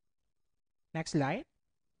uncertainties. Next slide.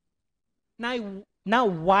 Now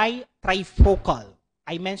why trifocal?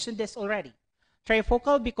 I mentioned this already.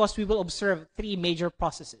 Trifocal because we will observe three major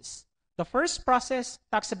processes. The first process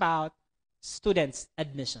talks about students'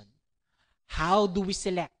 admission. How do we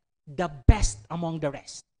select the best among the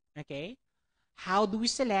rest? Okay? How do we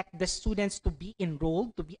select the students to be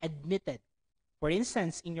enrolled, to be admitted? For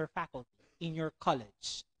instance, in your faculty, in your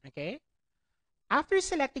college. Okay? After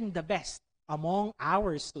selecting the best among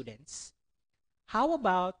our students, how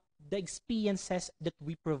about the experiences that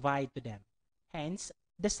we provide to them? Hence,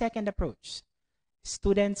 the second approach,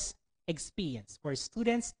 students' experience or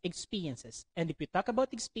students' experiences. And if you talk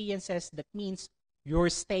about experiences, that means your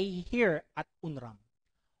stay here at UNRAM.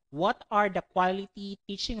 What are the quality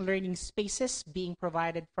teaching learning spaces being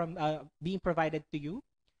provided to you?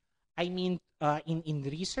 I mean, in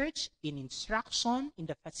research, in instruction, in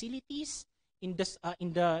the facilities, in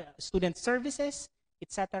the student services,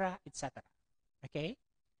 etc., etc. Okay.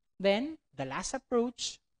 Then the last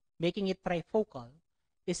approach, making it trifocal,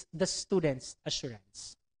 is the student's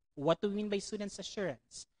assurance. What do we mean by student's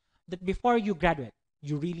assurance? That before you graduate,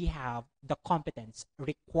 you really have the competence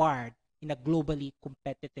required in a globally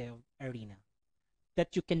competitive arena,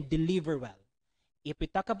 that you can deliver well. If we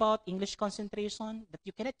talk about English concentration, that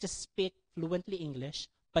you cannot just speak fluently English,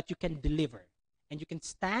 but you can deliver. And you can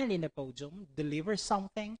stand in the podium, deliver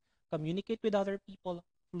something, communicate with other people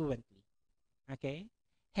fluently. Okay?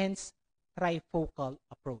 Hence, trifocal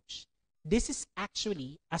approach. This is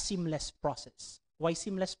actually a seamless process. Why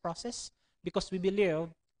seamless process? Because we believe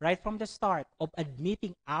right from the start of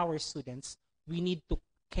admitting our students, we need to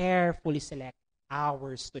carefully select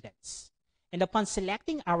our students. And upon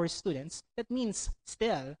selecting our students, that means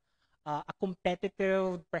still a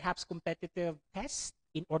competitive, perhaps competitive test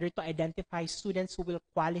in order to identify students who will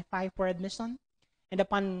qualify for admission. And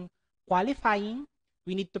upon qualifying,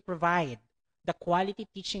 we need to provide the quality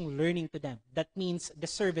teaching learning to them. That means the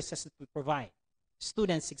services that we provide,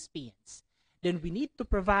 students' experience. Then we need to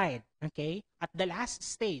provide, okay, at the last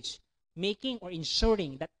stage, making or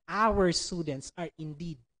ensuring that our students are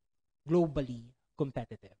indeed globally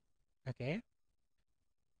competitive. Okay?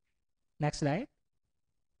 Next slide.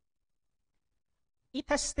 It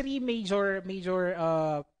has three major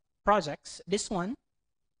projects. This one,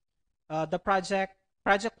 the project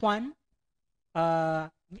one,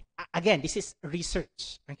 again, this is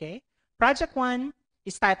research. Okay? Project one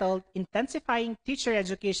is titled Intensifying Teacher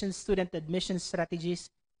Education Student Admission Strategies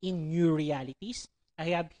in New Realities. I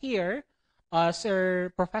have here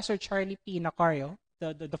Sir Professor Charlie P. Nacario,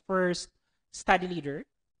 the first study leader.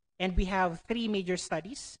 And we have three major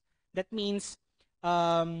studies. That means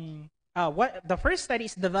what the first study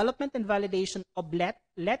is development and validation of LET.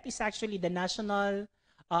 LET is actually the national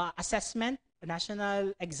assessment, the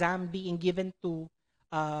national exam being given to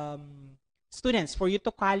students for you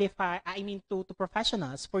to qualify, to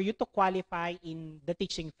professionals, for you to qualify in the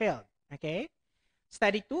teaching field. Okay?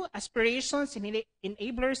 Study 2, aspirations and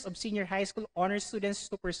enablers of senior high school honors students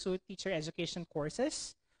to pursue teacher education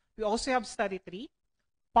courses. We also have study 3,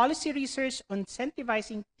 policy research on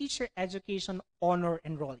incentivizing teacher education honor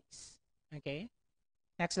enrollees. Okay?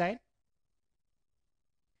 Next slide.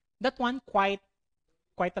 That one, quite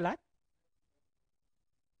a lot.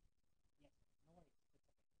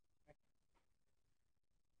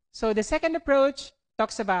 So the second approach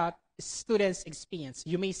talks about students' experience.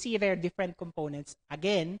 You may see there different components.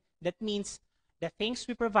 Again, that means the things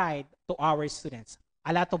we provide to our students.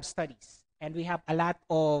 A lot of studies. And we have a lot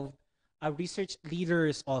of research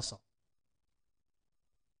leaders also.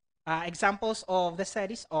 Examples of the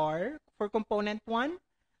studies are, for component 1,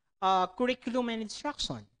 curriculum and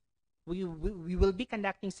instruction. We will be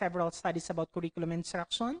conducting several studies about curriculum and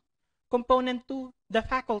instruction. Component 2, the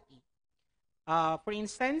faculty. For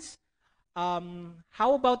instance,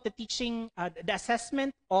 how about the teaching, the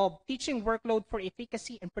assessment of teaching workload for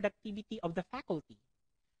efficacy and productivity of the faculty?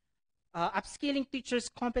 Upskilling teachers'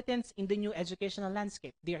 competence in the new educational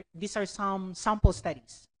landscape. These are some sample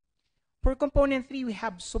studies. For component 3, we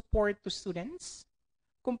have support to students.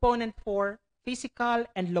 Component 4, physical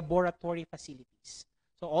and laboratory facilities.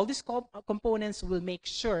 So all these components will make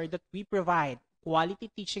sure that we provide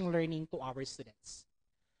quality teaching learning to our students.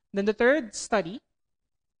 Then the third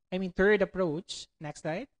approach, next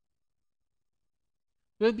slide,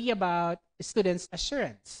 will be about students'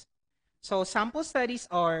 assurance. So sample studies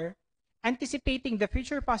are anticipating the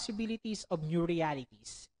future possibilities of new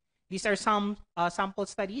realities. These are some sample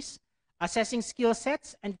studies assessing skill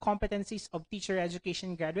sets and competencies of teacher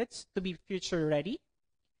education graduates to be future ready,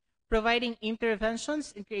 providing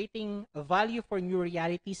interventions in creating a value for new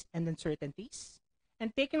realities and uncertainties,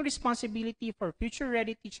 and taking responsibility for future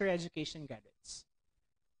ready teacher education graduates.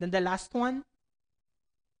 Then the last one,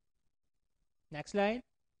 next slide.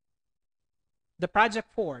 The project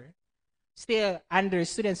 4, still under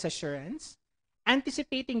students' assurance,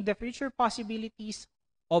 anticipating the future possibilities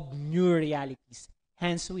of new realities.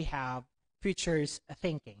 Hence, we have futures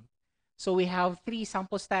thinking. So we have 3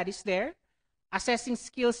 sample studies there, assessing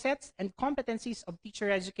skill sets and competencies of teacher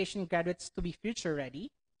education graduates to be future ready,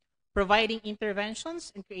 providing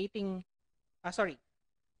interventions and creating,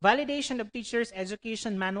 validation of teachers'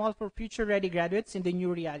 education manual for future ready graduates in the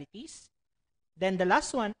new realities. Then the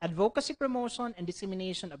last one, advocacy promotion and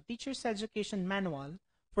dissemination of teachers' education manual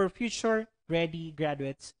for future ready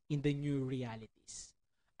graduates in the new realities.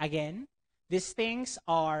 Again, these things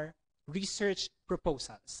are research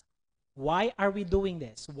proposals. Why are we doing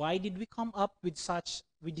this? Why did we come up with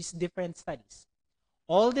these different studies?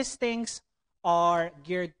 All these things are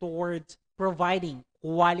geared towards providing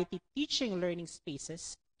quality teaching learning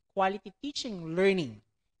spaces, quality teaching learning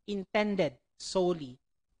intended solely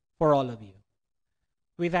for all of you.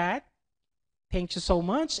 With that, thank you so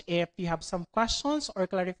much. If you have some questions or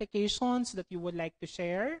clarifications that you would like to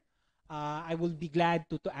share, I will be glad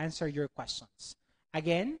to answer your questions.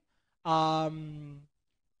 Again, I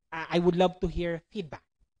would love to hear feedback,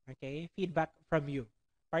 okay? Feedback from you,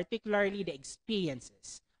 particularly the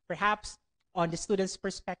experiences, perhaps on the students'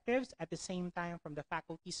 perspectives, at the same time from the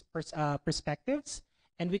faculty's perspectives,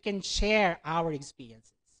 and we can share our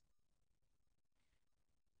experiences.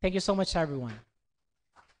 Thank you so much, everyone.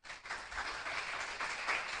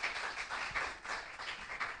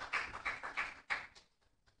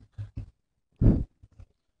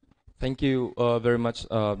 Thank you very much,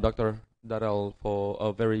 Dr. Darrel, for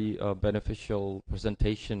a very beneficial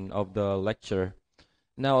presentation of the lecture.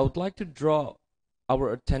 Now, I would like to draw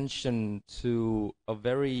our attention to a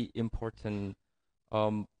very important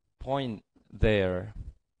point there.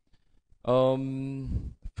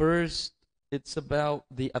 First, it's about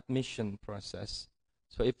the admission process.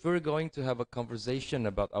 So if we're going to have a conversation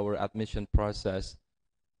about our admission process,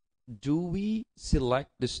 do we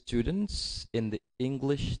select the students in the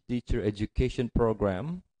English teacher education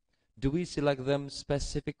program? Do we select them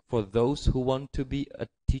specific for those who want to be a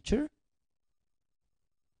teacher?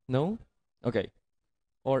 No? Okay.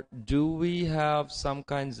 Or do we have some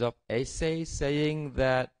kinds of essay saying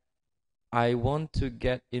that I want to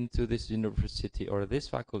get into this university or this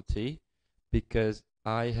faculty because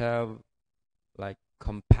I have like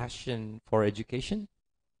compassion for education?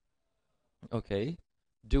 Okay.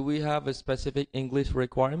 Do we have a specific English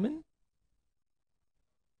requirement?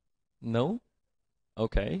 No?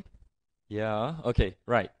 Okay. Yeah, okay,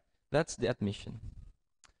 right. That's the admission.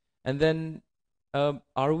 And then,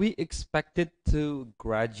 are we expected to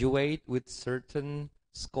graduate with certain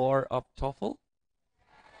score of TOEFL?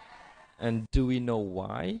 And do we know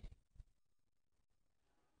why?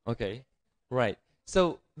 Okay, right.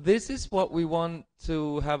 So this is what we want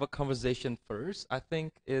to have a conversation first. I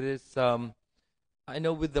think it is, I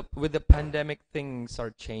know with the pandemic things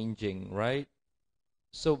are changing, right?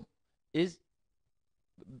 So is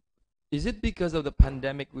it because of the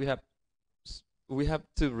pandemic we have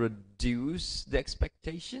to reduce the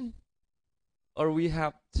expectation, or we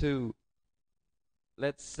have to,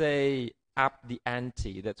 let's say, up the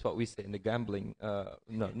ante? That's what we say in the gambling. No,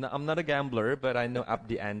 I'm not a gambler, but I know up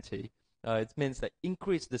the ante. It means that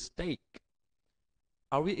increase the stake.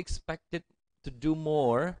 Are we expected to do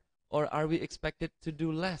more, or are we expected to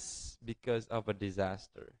do less because of a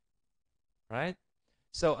disaster? Right?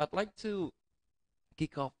 So I'd like to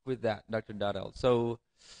kick off with that, Dr. Darrel. So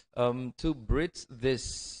to bridge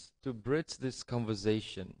this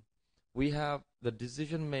conversation, we have the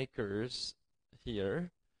decision makers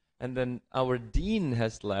here, and then our dean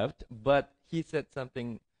has left, but he said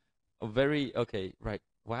something very okay, right?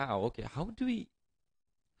 Wow, okay. How do we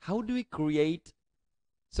create?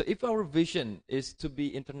 So if our vision is to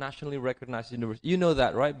be internationally recognized university, you know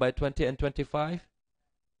that, right? By 2025,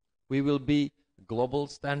 we will be global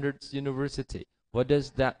standards university. What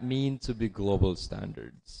does that mean to be global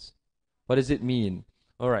standards? What does it mean?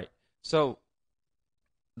 All right. So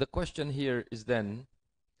the question here is then,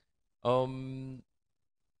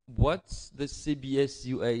 what's the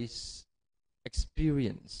CBSUA's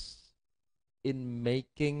experience in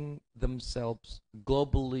making themselves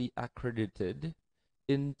globally accredited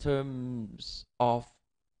in terms of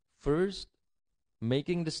first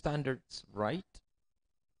making the standards right,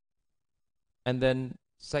 and then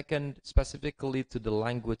second specifically to the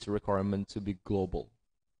language requirement to be global.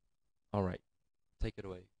 All right, take it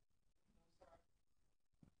away.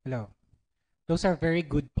 Hello. Those are very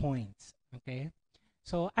good points. Okay.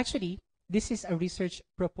 So actually, this is a research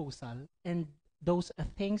proposal, and those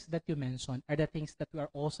things that you mentioned are the things that we are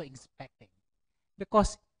also expecting.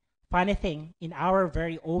 Because funny thing, in our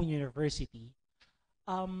very own university,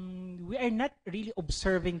 we are not really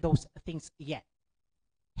observing those things yet.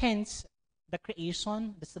 Hence, the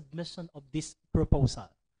creation, the submission of this proposal.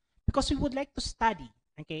 Because we would like to study,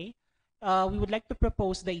 okay? We would like to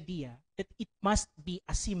propose the idea that it must be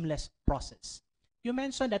a seamless process. You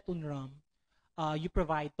mentioned that UNRAM, you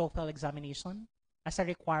provide TOEFL examination as a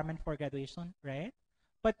requirement for graduation, right?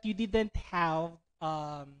 But you didn't have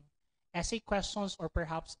essay questions or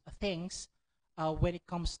perhaps things when it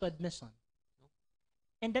comes to admission.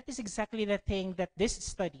 And that is exactly the thing that this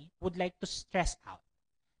study would like to stress out,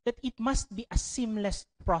 that it must be a seamless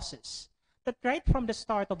process, that right from the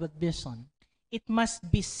start of admission, it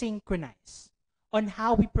must be synchronized on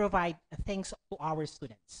how we provide things to our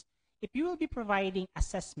students. If you will be providing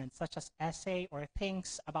assessments such as essay or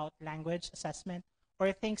things about language assessment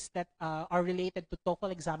or things that are related to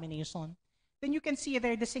TOEFL examination, then you can see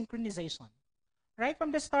there the synchronization. Right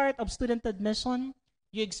from the start of student admission,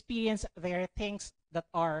 you experience there are things that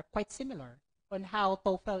are quite similar on how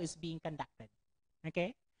TOEFL is being conducted.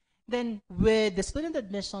 Okay? Then with the student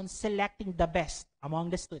admission selecting the best among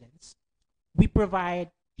the students, we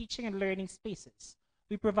provide teaching and learning spaces.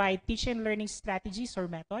 We provide teaching and learning strategies or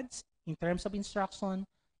methods in terms of instruction,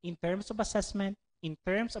 in terms of assessment, in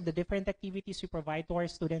terms of the different activities we provide to our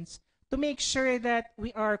students to make sure that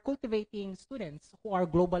we are cultivating students who are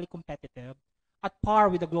globally competitive at par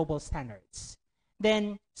with the global standards.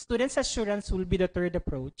 Then students' assurance will be the third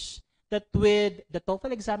approach, that with the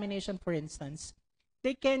TOEFL examination, for instance,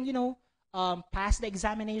 they can, pass the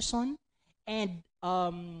examination and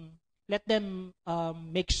let them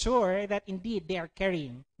make sure that indeed they are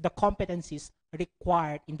carrying the competencies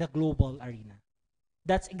required in the global arena.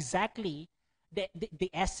 That's exactly the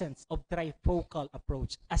essence of trifocal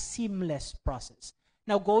approach, a seamless process.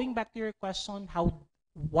 Now, going back to your question,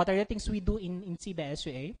 what are the things we do in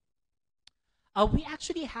CBSUA? We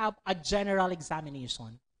actually have a general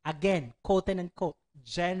examination. Again, quote and unquote,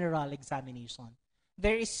 general examination.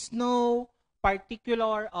 There is no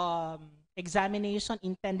particular examination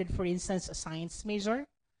intended, for instance, a science major,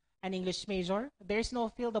 an English major. There is no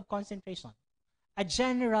field of concentration. A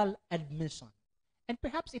general admission. And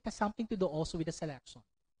perhaps it has something to do also with the selection.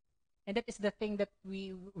 And that is the thing that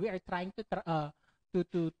we are trying to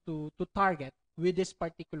target with this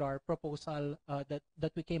particular proposal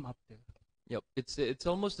that we came up to. Yep, it's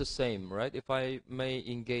almost the same, right? If I may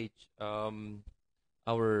engage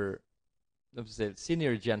our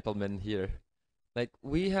senior gentleman here, like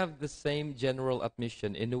we have the same general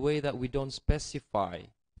admission in a way that we don't specify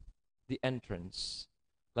the entrance.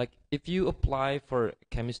 Like if you apply for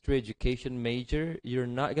chemistry education major, you're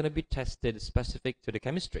not going to be tested specific to the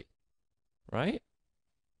chemistry, right?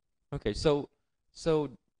 Okay, so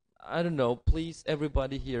I don't know, please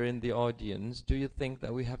everybody here in the audience, do you think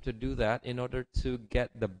that we have to do that in order to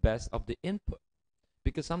get the best of the input?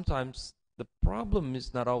 Because sometimes the problem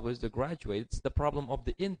is not always the graduate, it's the problem of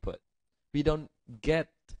the input. We don't get.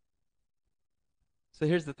 So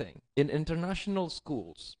here's the thing. In international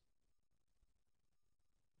schools,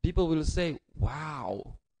 people will say,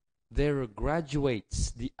 wow, their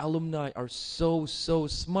graduates, the alumni are so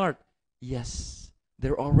smart. Yes,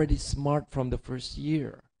 they're already smart from the first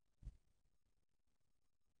year.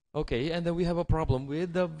 Okay, and then we have a problem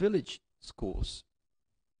with the village schools.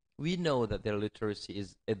 We know that their literacy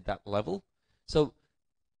is at that level. So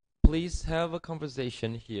please have a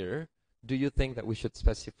conversation here. Do you think that we should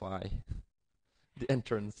specify the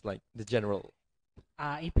entrance, like the general?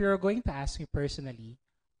 If you're going to ask me personally,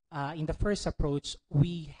 in the first approach,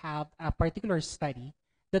 we have a particular study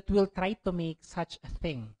that will try to make such a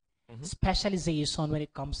thing, specialization when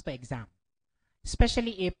it comes to exam.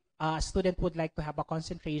 Especially if a student would like to have a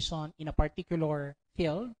concentration in a particular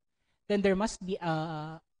field, then there must be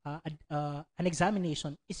an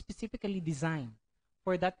examination specifically designed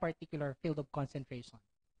for that particular field of concentration.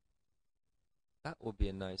 That would be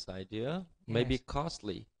a nice idea. Yes. Maybe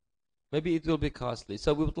costly. Maybe it will be costly.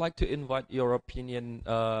 So we would like to invite your opinion,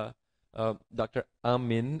 Dr.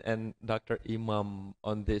 Amin and Dr. Imam,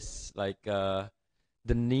 on this, like the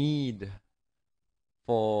need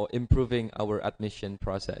for improving our admission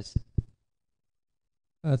process.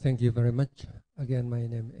 Thank you very much. Again, my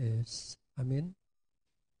name is Amin.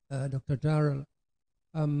 Dr. Darrel,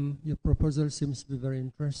 your proposal seems to be very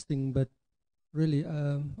interesting, but really,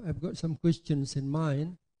 I've got some questions in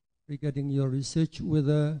mind regarding your research,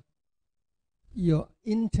 whether your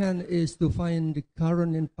intent is to find the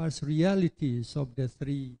current and past realities of the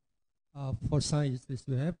three foresights that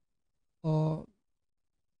you have, or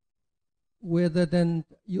whether then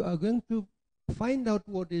you are going to find out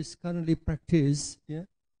what is currently practiced, yeah,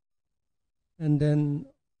 and then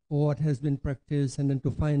what has been practiced, and then to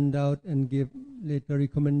find out and give later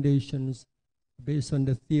recommendations based on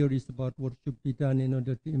the theories about what should be done in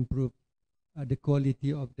order to improve the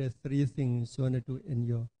quality of the three things you want to do in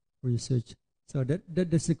your research. So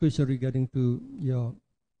that's the question regarding to your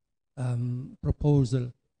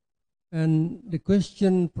proposal. And the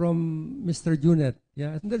question from Mr. Junet,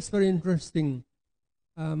 yeah, I think that's very interesting.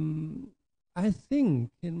 I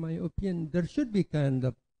think, in my opinion, there should be kind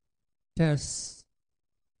of tests,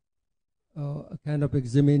 a kind of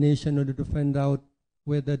examination in order to find out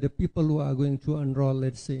whether the people who are going to enroll,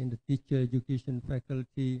 let's say, in the teacher education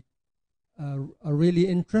faculty, are really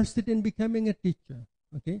interested in becoming a teacher,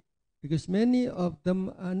 okay? Because many of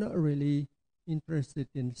them are not really interested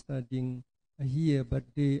in studying here, but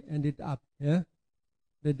they ended up, yeah?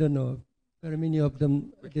 They don't know. Very many of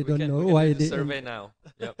them, they don't know why they survey now.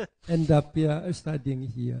 Yep. end up studying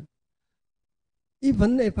here.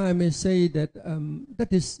 Even if I may say that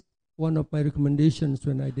that is one of my recommendations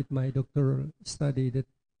when I did my doctoral study, that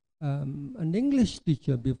an English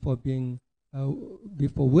teacher before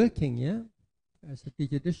working, yeah, as a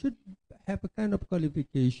teacher, they should have a kind of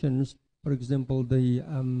qualifications, for example, the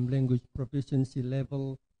language proficiency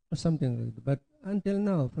level or something like that. But until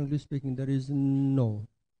now, frankly speaking, there is no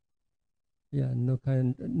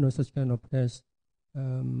such kind of test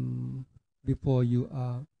before you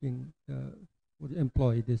are being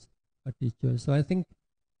employed as a teacher. So I think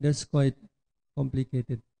that's quite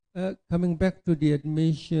complicated. Coming back to the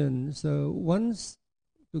admission, so once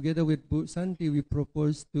together with Bu Santi, we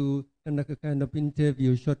proposed to conduct a kind of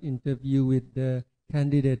interview, short interview with the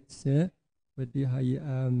candidates, yeah? With the high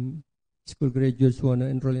school graduates who want to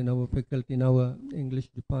enroll in our faculty, in our English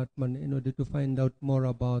department, in order to find out more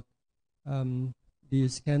about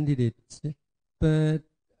these candidates. Yeah? But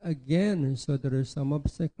again, so there are some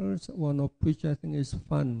obstacles, one of which I think is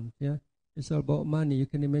fun, yeah? It's all about money. You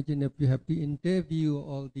can imagine if you have to interview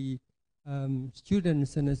all the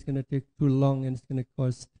students, and it's going to take too long and it's going to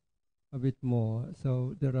cost a bit more.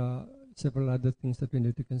 So there are several other things that we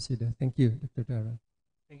need to consider. Thank you, Dr. Darrel.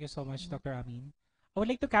 Thank you so much, Dr. Amin. I would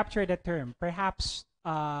like to capture the term. Perhaps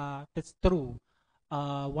that's true.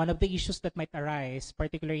 One of the issues that might arise,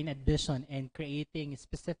 particularly in admission and creating a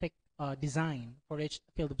specific design for each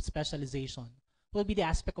field of specialization, will be the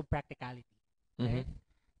aspect of practicality. Right?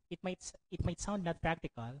 It might sound not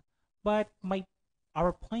practical, but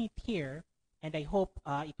our point here, and I hope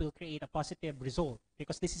it will create a positive result,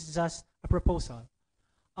 because this is just a proposal.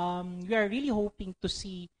 We are really hoping to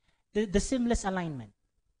see the seamless alignment.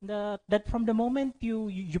 That from the moment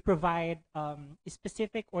you provide a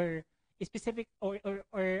specific or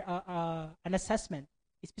an assessment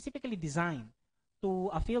specifically designed to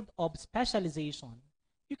a field of specialization,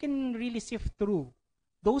 you can really sift through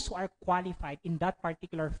those who are qualified in that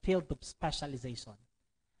particular field of specialization.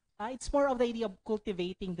 It's more of the idea of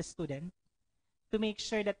cultivating the student to make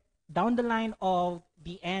sure that down the line of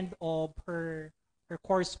the end of her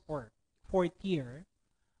course for fourth year,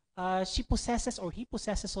 she possesses or he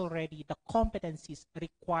possesses already the competencies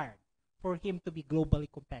required for him to be globally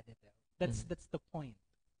competitive. That's the point.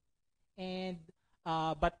 And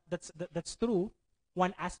but that's true.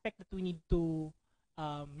 One aspect that we need to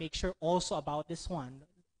make sure also about this one,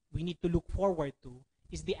 we need to look forward to,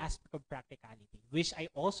 is the aspect of practicality, which I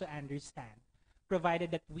also understand,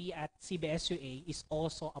 provided that we at CBSUA is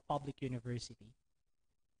also a public university.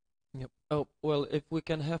 Yep. Oh, well, if we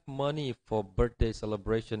can have money for birthday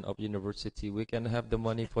celebration of university, we can have the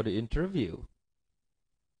money for the interview.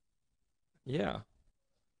 Yeah.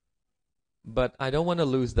 But I don't want to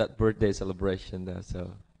lose that birthday celebration there,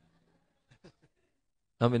 so.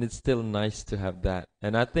 I mean, it's still nice to have that.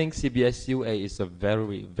 And I think CBSUA is a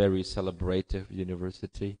very, very celebrative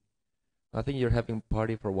university. I think you're having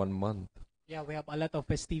party for 1 month. Yeah, we have a lot of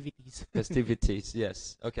festivities. Festivities,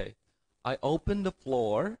 yes. Okay. I open the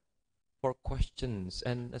floor for questions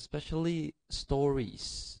and especially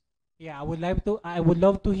stories. Yeah, I would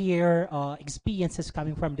love to hear experiences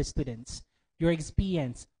coming from the students. Your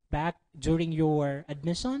experience back during your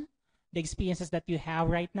admission, the experiences that you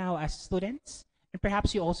have right now as students, And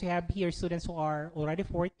perhaps you also have here students who are already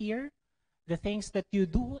fourth year, the things that you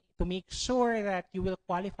do to make sure that you will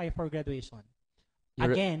qualify for graduation.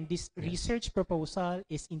 Again, this research proposal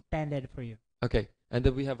is intended for you. Okay, and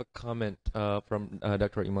then we have a comment from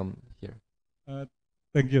Dr. Imam here.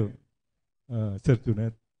 Thank you, Sir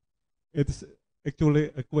Junaid. It's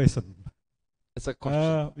actually a question. It's a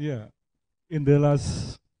question. Yeah. In the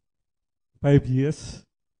last 5 years,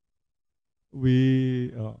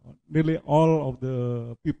 we nearly all of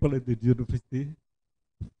the people at the university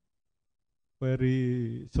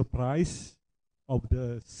very surprised of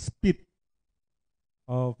the speed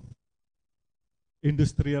of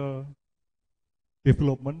industrial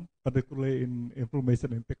development, particularly in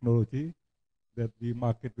information and technology, that we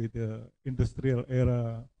market with the industrial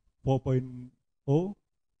era 4.0.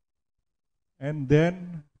 And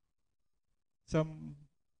then some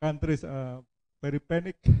countries are very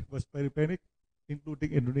panicked,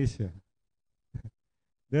 including Indonesia.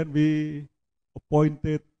 Then we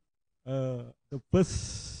appointed the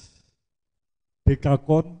first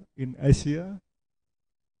decacon in Asia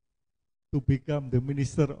to become the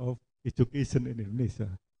Minister of Education in Indonesia.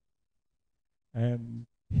 And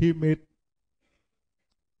he made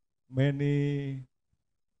many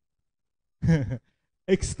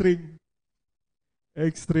extreme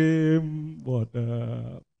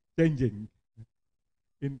changing,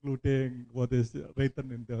 including what is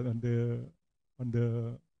written in on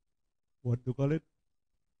the what do you call it,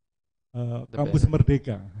 Kampus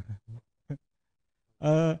Merdeka.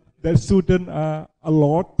 That students are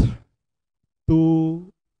allowed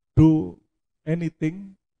to do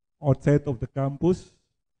anything outside of the campus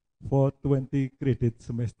for 20 credit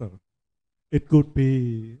semester. It could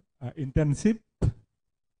be intensive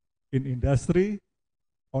in industry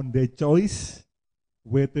on their choice,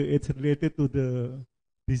 whether it's related to the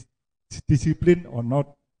discipline or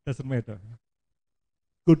not, doesn't matter.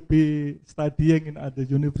 Could be studying in other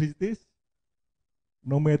universities,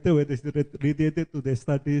 no matter whether it's related to their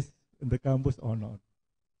studies in the campus or not.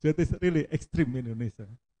 So it is really extreme in Indonesia.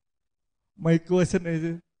 My question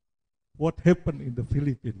is, what happened in the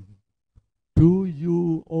Philippines? Do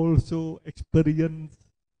you also experience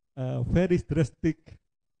very drastic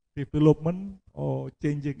development or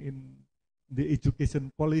changing in the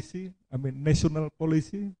education policy, national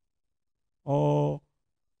policy? Or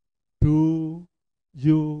do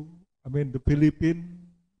you, the Philippines,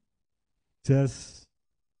 just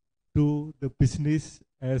do the business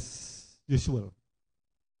as usual?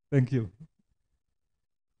 Thank you.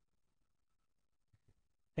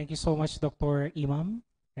 Thank you so much, Dr. Imam.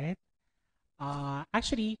 Right?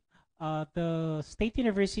 Actually, the state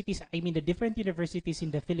universities, the different universities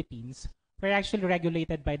in the Philippines were actually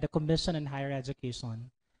regulated by the Commission on Higher Education.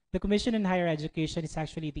 The Commission on Higher Education is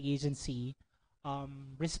actually the agency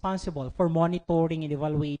responsible for monitoring and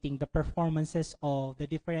evaluating the performances of the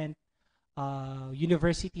different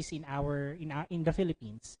universities in the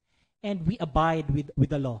Philippines, and we abide with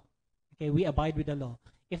the law. Okay, we abide with the law.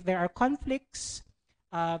 If there are conflicts,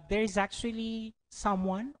 there is actually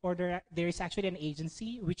someone, or there is actually an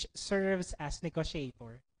agency which serves as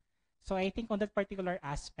negotiator. So I think on that particular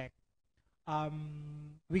aspect,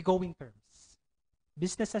 we go in terms.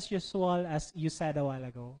 Business as usual, as you said a while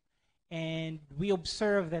ago. And we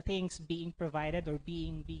observe the things being provided or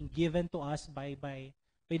being given to us by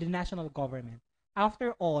the national government.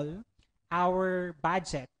 After all, our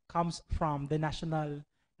budget comes from the national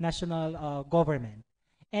government.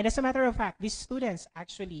 And as a matter of fact, these students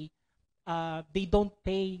actually, they don't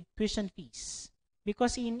pay tuition fees.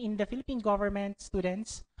 Because in the Philippine government,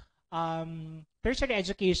 students, tertiary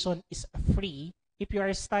education is free if you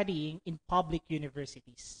are studying in public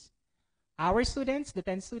universities. Our students, the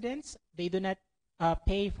 10 students, they do not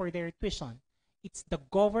pay for their tuition. It's the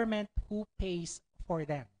government who pays for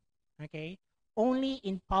them, okay? Only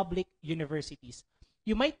in public universities.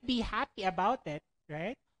 You might be happy about it,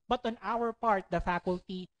 right? But on our part, the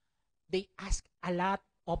faculty, they ask a lot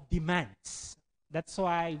of demands. That's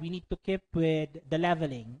why we need to keep with the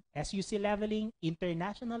leveling. SUC leveling,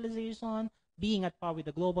 internationalization, being at par with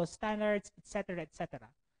the global standards, etc., etc.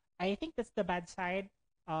 I think that's the bad side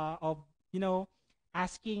of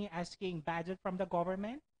asking budget from the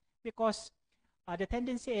government, because the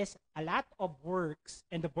tendency is a lot of works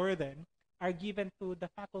and the burden are given to the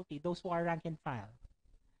faculty, those who are rank and file.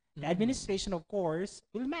 The administration, of course,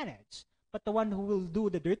 will manage, but the one who will do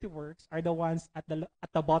the dirty works are the ones at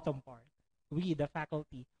the bottom part, we, the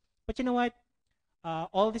faculty. But you know what?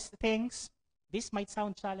 All these things, this might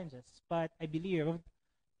sound challenges, but I believe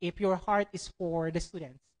if your heart is for the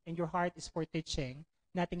students and your heart is for teaching,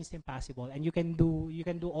 nothing is impossible, and you can do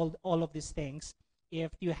all of these things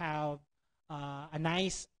if you have a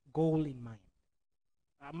nice goal in mind.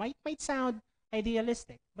 Might sound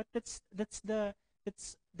idealistic, but that's the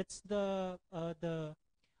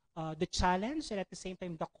challenge, and at the same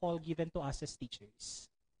time the call given to us as teachers.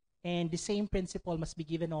 And the same principle must be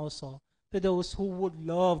given also to those who would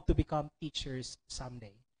love to become teachers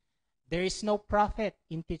someday. There is no profit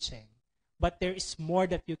in teaching, but there is more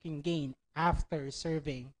that you can gain after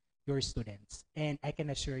serving your students. And I can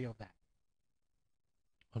assure you of that.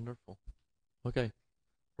 Wonderful. Okay.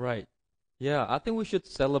 Right. Yeah, I think we should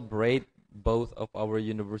celebrate both of our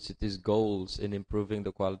university's goals in improving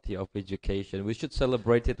the quality of education. We should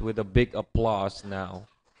celebrate it with a big applause now.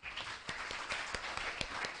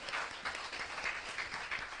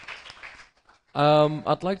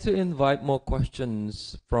 I'd like to invite more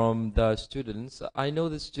questions from the students. I know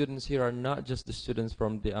the students here are not just the students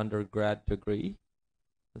from the undergrad degree.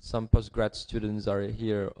 Some postgrad students are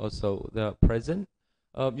here also present.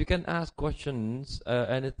 You can ask questions,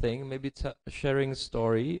 anything, maybe sharing a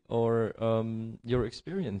story or your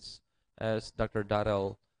experience, as Dr.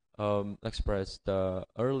 Darrel expressed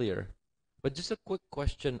earlier. But just a quick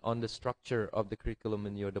question on the structure of the curriculum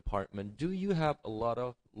in your department. Do you have a lot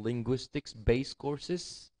of linguistics-based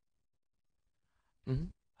courses?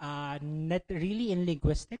 Not really in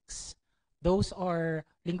linguistics. Those are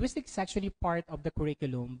linguistics is actually part of the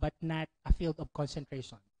curriculum, but not a field of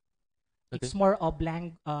concentration. Okay. It's more of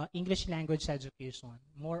English language education,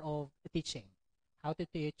 more of teaching, how to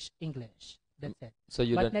teach English. That's it. So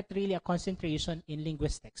but not really a concentration in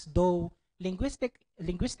linguistics, though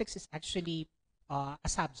linguistics is actually a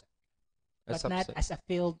subject, but not as a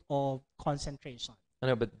field of concentration. I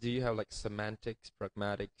know, but do you have like semantics,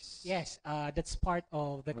 pragmatics? Yes, that's part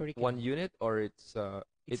of the curriculum. One unit, or it's a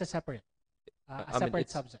separate, separate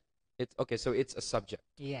subject. It's okay, so it's a subject.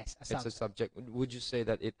 Yes, it's a subject. Would you say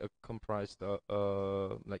that it comprised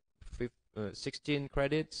like 16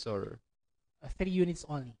 credits or 3 units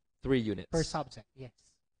only? 3 units per subject. Yes.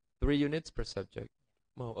 3 units per subject.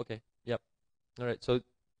 Oh, okay. Yep. All right. So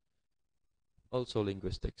also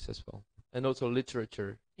linguistics as well, and also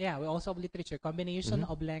literature. Yeah, we also have literature, combination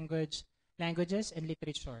of languages and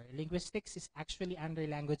literature. Linguistics is actually under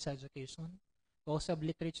language education. We also have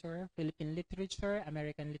literature, Philippine literature,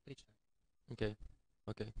 American literature. Okay.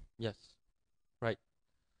 Okay. Yes. Right.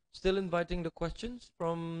 Still inviting the questions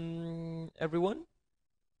from everyone.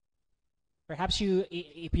 Perhaps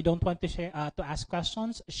if you don't want to share, to ask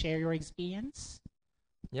questions, share your experience.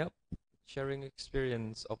 Yep. Sharing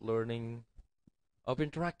experience of learning, of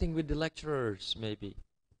interacting with the lecturers, maybe.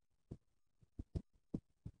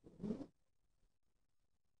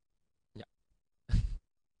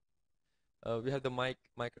 We have the mic.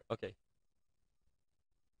 Okay.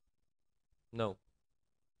 No.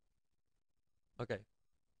 Okay.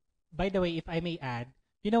 By the way, if I may add,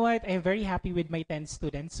 you know what? I'm very happy with my 10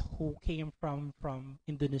 students who came from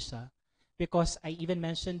Indonesia, because I even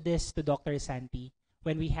mentioned this to Dr. Santi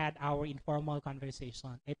when we had our informal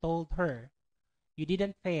conversation. I told her, you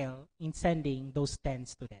didn't fail in sending those 10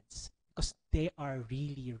 students because they are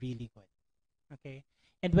really, really good. Okay?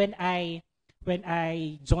 And when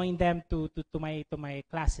I joined them to my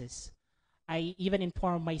classes, I even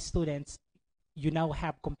informed my students, you now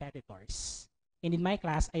have competitors. And in my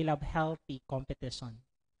class, I love healthy competition.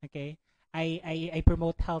 Okay, I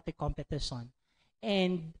promote healthy competition,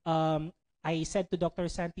 and I said to Dr.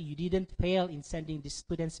 Santi, you didn't fail in sending these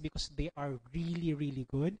students because they are really, really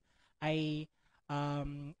good. I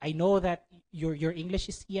know that your English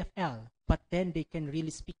is EFL, but then they can really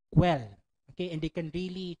speak well. Okay, and they can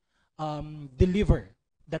really deliver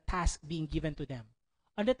the task being given to them.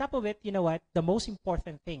 On the top of it, you know what? The most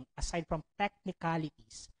important thing, aside from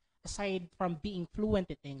technicalities, aside from being fluent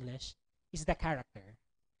in English, is the character.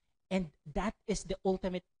 And that is the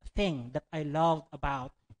ultimate thing that I loved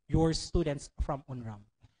about your students from UNRAM,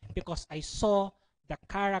 because I saw the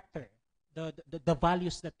character, the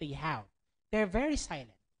values that they have. They're very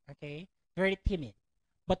silent, okay, very timid.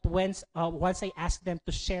 But once I ask them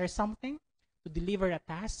to share something, to deliver a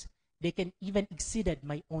task, they can even exceeded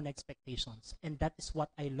my own expectations. And that is what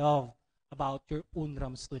I love about your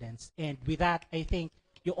UNRAM students. And with that, I think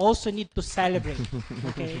you also need to celebrate,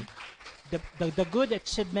 okay, the good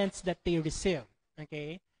achievements that they receive,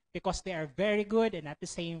 okay, because they are very good and at the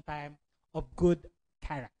same time of good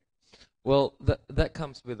character. Well, that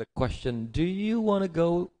comes with a question. Do you want to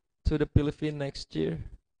go to the Philippines next year?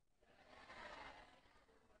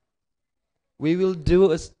 We will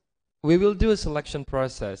do a selection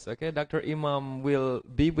process, okay? Dr. Imam will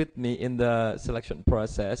be with me in the selection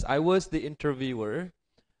process. I was the interviewer,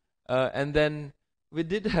 and then we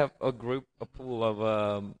did have a pool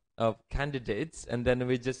of of candidates, and then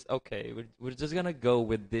we just we're just gonna go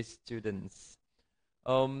with these students.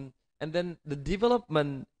 And then the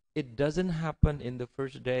development, it doesn't happen in the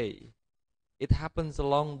first day. It happens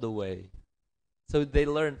along the way. So they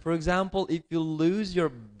learn. For example, if you lose your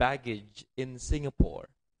baggage in Singapore,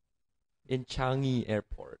 in Changi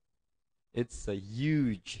Airport, it's a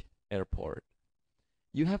huge airport.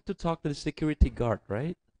 You have to talk to the security guard,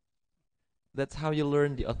 right? That's how you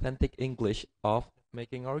learn the authentic English of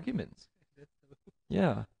making arguments.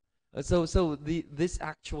 Yeah. This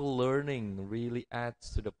actual learning really adds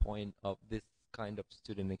to the point of this kind of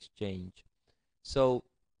student exchange. So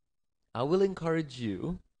I will encourage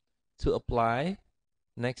you to apply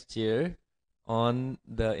next year on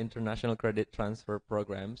the International Credit Transfer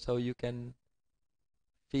Program, so you can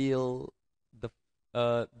feel the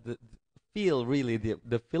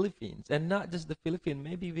Philippines, and not just the Philippines.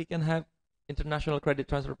 Maybe we can have International Credit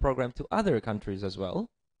Transfer Program to other countries as well.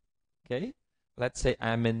 Okay, let's say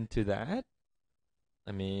amen to that.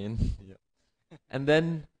 I mean, yeah. And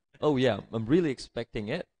then, oh yeah, I'm really expecting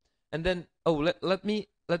it. And then, let me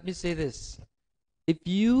say this. If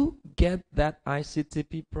you get that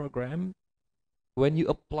ICTP program, when you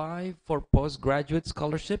apply for postgraduate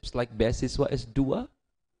scholarships like Beasiswa S2,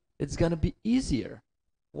 it's gonna be easier.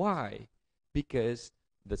 Why? Because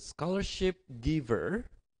the scholarship giver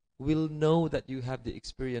will know that you have the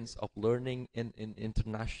experience of learning in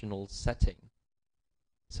international setting.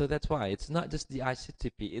 So that's why it's not just the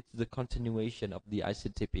ICTP, it's the continuation of the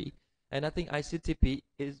ICTP. And I think ICTP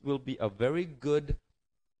will be a very good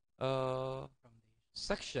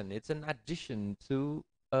section. It's an addition to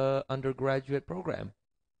undergraduate program.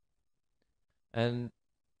 And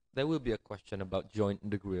there will be a question about joint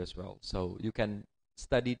degree as well. So you can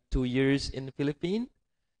study 2 years in the Philippines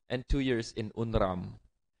and 2 years in UNRAM.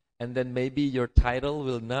 And then maybe your title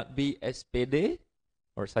will not be SPD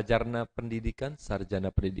or Sarjana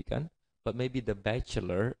Pendidikan, but maybe the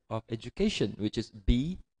Bachelor of Education, which is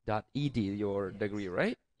B.Ed, your degree,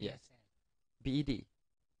 right? Yes. BED.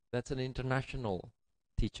 That's an international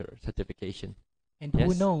teacher certification. And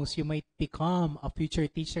who knows, you might become a future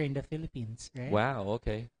teacher in the Philippines, right? Wow,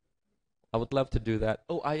 okay. I would love to do that.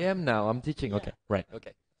 Oh, I am now. I'm teaching. Okay, right.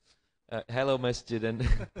 Okay. Hello, my student.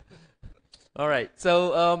 All right.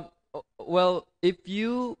 So, well, if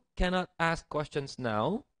you cannot ask questions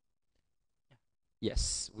now,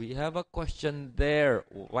 yes, we have a question there.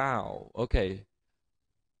 Wow. Okay.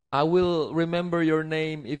 I will remember your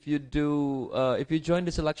name if you do. If you join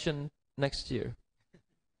the selection next year.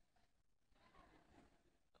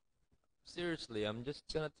 Seriously, I'm just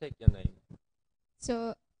gonna take your name.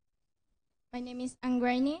 So, my name is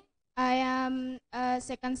Anggraini. I am a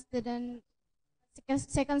second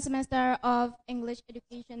semester of English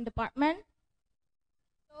Education Department.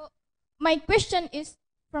 So, my question is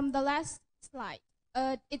from the last slide.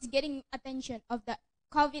 It's getting attention of the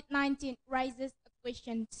COVID-19 raises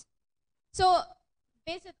questions. So,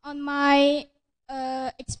 based on my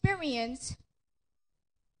experience,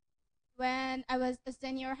 when I was a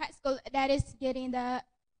senior high school, that is getting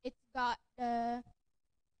it got the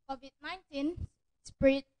COVID-19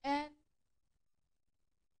 spread, and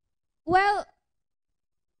well,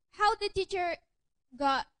 how the teacher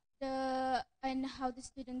got and how the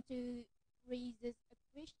student to raise this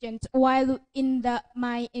questions, while in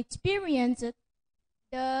my experience,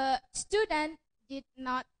 the student did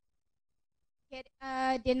not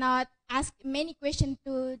ask many questions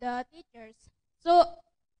to the teachers. So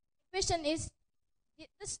question is, did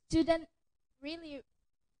the student really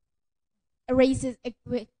raises a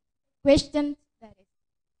question? That is.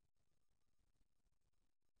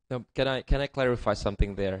 No, can I clarify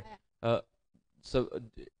something there?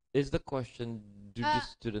 Is the question, do the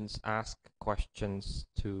students ask questions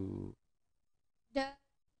to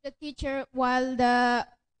the teacher while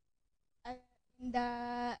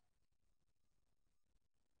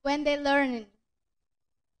when they learn?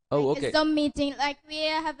 Oh, like okay. A Zoom meeting, like we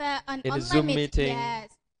have an in online a Zoom meeting. Yes.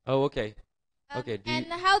 Oh, okay. Okay.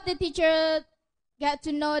 And how the teacher get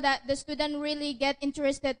to know that the student really get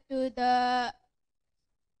interested to the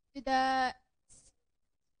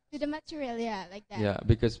material, yeah, like that. Yeah,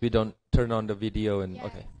 because we don't turn on the video and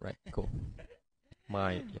okay, right, cool.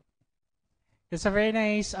 It's a very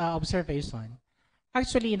nice observation.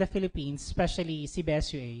 Actually, in the Philippines, especially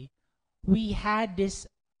CBSUA, we have,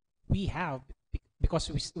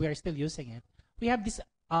 because we are still using it, we have this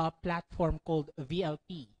platform called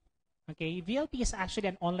VLP. Okay, VLP is actually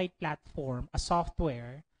an online platform, a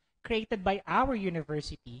software created by our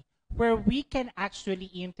university where we can actually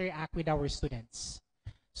interact with our students.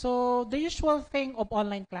 So the usual thing of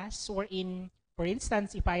online class, or for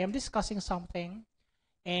instance, if I am discussing something,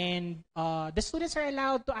 and the students are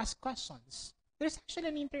allowed to ask questions. There's actually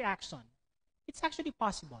an interaction. It's actually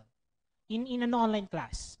possible in an online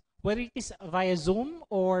class, whether it is via Zoom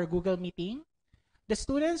or Google Meeting. The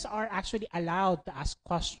students are actually allowed to ask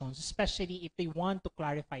questions, especially if they want to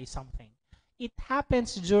clarify something. It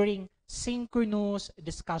happens during synchronous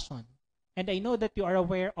discussion. And I know that you are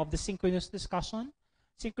aware of the synchronous discussion.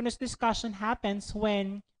 Synchronous discussion happens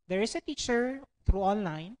when there is a teacher through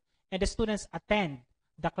online and the students attend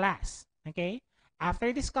the class. Okay?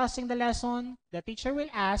 After discussing the lesson, the teacher will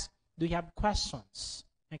ask, do you have questions?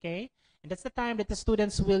 Okay? And that's the time that the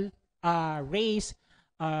students will raise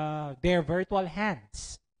their virtual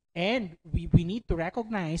hands. And we need to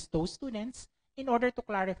recognize those students in order to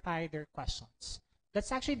clarify their questions.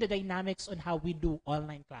 That's actually the dynamics on how we do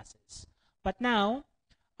online classes. But now,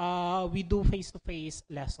 we do face-to-face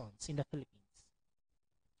lessons in the Philippines.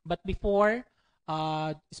 But before,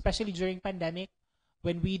 especially during pandemic,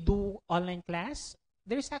 when we do online class,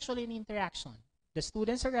 there's actually an interaction. The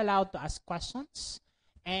students are allowed to ask questions,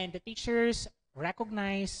 and the teachers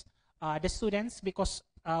recognize the students because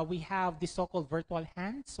we have the so-called virtual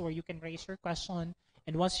hands where you can raise your question,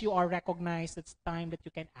 and once you are recognized, it's time that you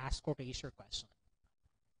can ask or raise your question.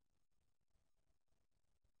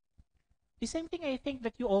 The same thing I think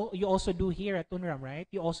that you also do here at UNRAM, right?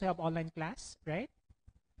 You also have online class, right?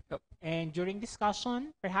 Yep. And during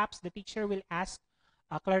discussion, perhaps the teacher will ask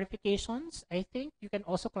clarifications. I think you can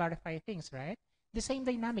also clarify things, right? The same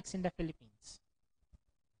dynamics in the Philippines.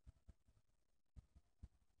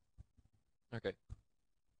 Okay.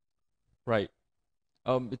 Right.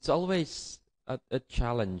 It's always a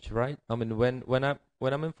challenge, right? I mean, when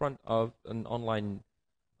I'm in front of an online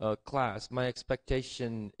class, my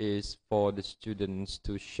expectation is for the students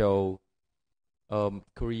to show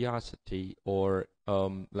curiosity or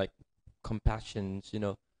like compassion, you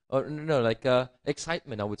know, or no, like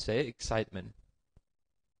excitement. I would say excitement,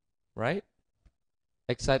 right?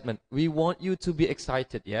 Excitement. We want you to be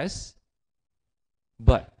excited, yes.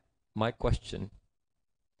 But my question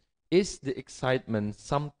is: the excitement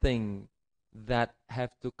something that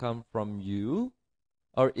have to come from you,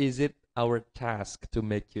 or is it our task to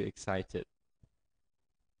make you excited?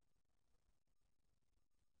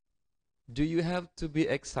 Do you have to be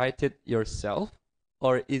excited yourself,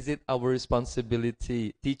 or is it our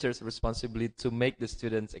responsibility, teachers' responsibility, to make the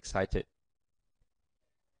students excited?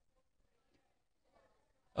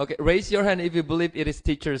 Okay, raise your hand if you believe it is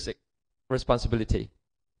teachers' responsibility.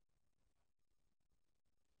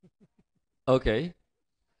 Okay.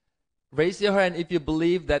 Raise your hand if you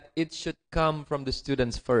believe that it should come from the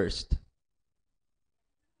students first.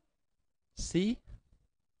 See?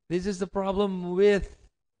 This is the problem with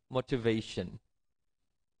motivation.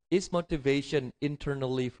 Is motivation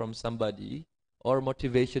internally from somebody, or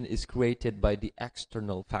motivation is created by the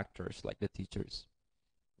external factors like the teachers?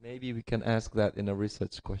 Maybe we can ask that in a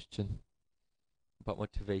research question about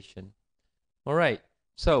motivation. All right.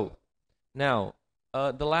 So now,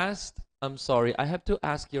 the last, I'm sorry, I have to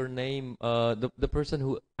ask your name, the person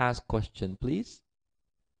who asked question, please.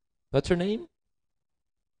 What's your name?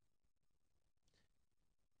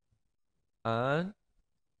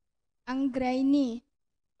 Anggraini.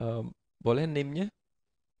 Boleh name-nya?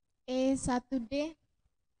 E1D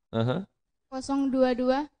Uh-huh.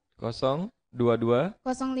 022 022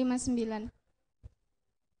 059.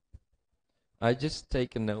 I just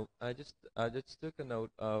take a note. I just took a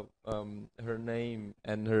note of her name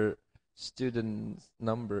and her student's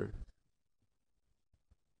number.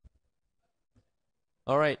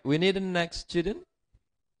 All right, we need a next student.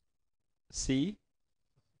 See,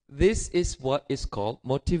 this is what is called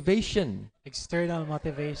motivation. External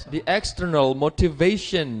motivation. The external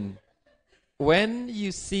motivation. When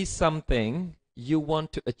you see something, you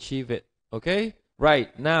want to achieve it. Okay?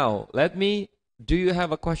 Right, now, do you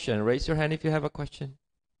have a question? Raise your hand if you have a question.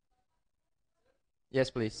 Yes,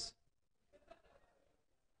 please.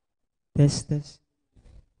 Test.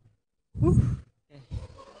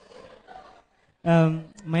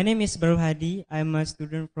 My name is Baru Hadi. I'm a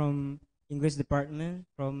student from English department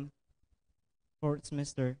from 4th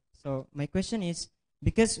semester. So my question is,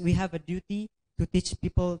 because we have a duty to teach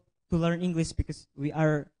people to learn English because we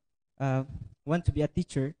are want to be a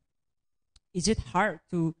teacher, is it hard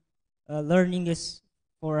to learn English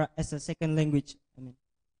as a second language? I mean,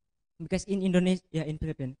 because in Indonesia, in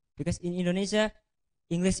Philippines, because in Indonesia,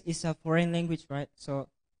 English is a foreign language, right? So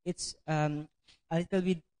it's a little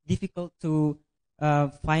bit difficult to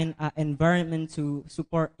find an environment to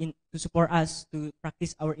support us to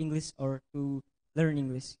practice our English or to learn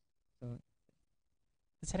English. So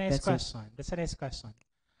that's a nice question.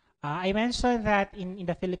 I mentioned that in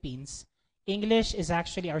the Philippines, English is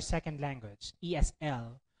actually our second language,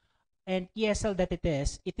 ESL. And ESL that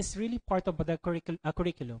it is really part of the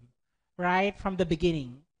curriculum, right from the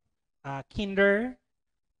beginning. Kinder,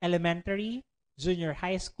 elementary, junior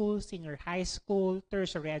high school, senior high school,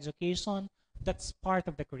 tertiary education, that's part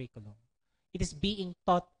of the curriculum. It is being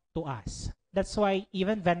taught to us. That's why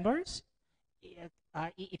even vendors,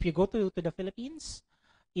 if you go to the Philippines,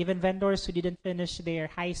 even vendors who didn't finish their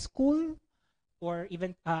high school or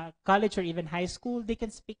even college or even high school, they can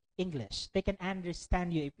speak English. They can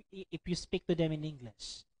understand you if you speak to them in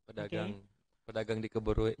English. Pedagang, pedagang di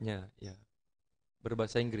Keburueknya, ya,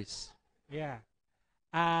 berbahasa Inggris. Yeah.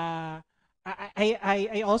 I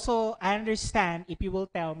also understand if you will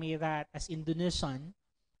tell me that as Indonesian,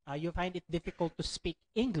 you find it difficult to speak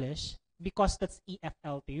English because that's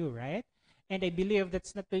EFL to you, right? And I believe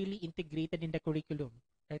that's not really integrated in the curriculum,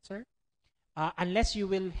 right, sir? Unless you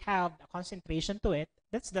will have a concentration to it,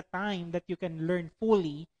 that's the time that you can learn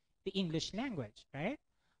fully the English language, right?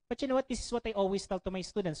 But you know what? This is what I always tell to my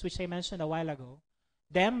students, which I mentioned a while ago.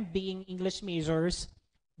 Them being English majors,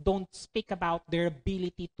 don't speak about their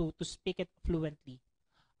ability to speak it fluently.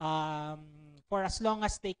 For as long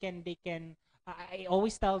as they can, I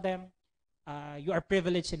always tell them, you are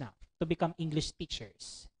privileged enough to become English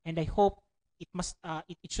teachers. And I hope it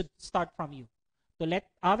should start from you, to let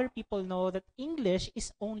other people know that English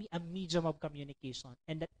is only a medium of communication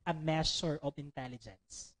and that a measure of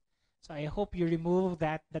intelligence. So I hope you remove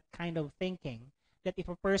that kind of thinking that if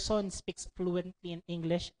a person speaks fluently in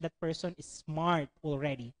English, that person is smart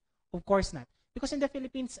already. Of course not. Because in the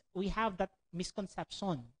Philippines, we have that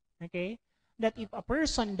misconception, okay? That if a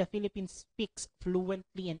person in the Philippines speaks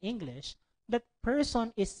fluently in English, that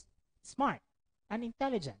person is smart and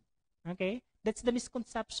intelligent, okay? That's the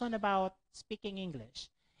misconception about speaking English.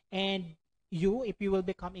 And you, if you will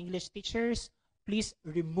become English teachers, please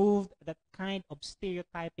remove that kind of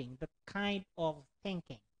stereotyping, that kind of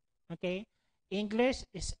thinking, okay? English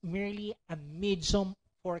is merely a medium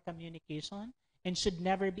for communication and should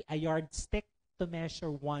never be a yardstick to measure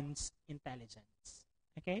one's intelligence,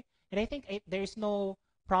 okay? And I think there is no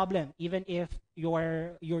problem even if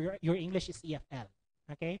your English is EFL,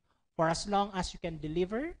 okay? For as long as you can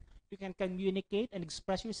deliver, you can communicate and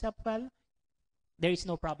express yourself well, there is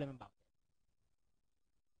no problem about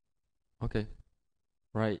it. Okay,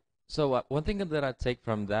 right. So one thing that I take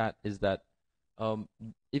from that is that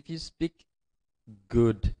if you speak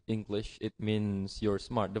good English, it means you're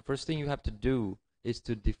smart. The first thing you have to do is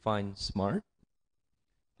to define smart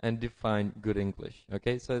and define good English.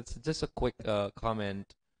 Okay, so it's just a quick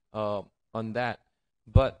comment on that.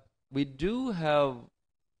 But we do have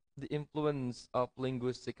the influence of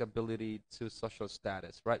linguistic ability to social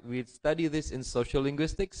status, right? We study this in social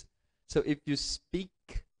linguistics. So if you speak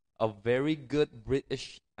a very good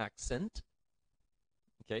British accent,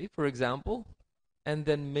 okay, for example, and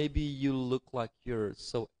then maybe you look like you're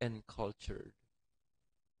so uncultured,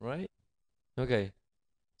 right? Okay,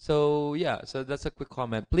 so yeah, so that's a quick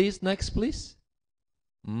comment. Please, next, please.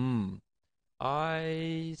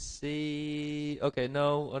 I see. Okay,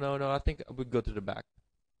 no, I think we go to the back.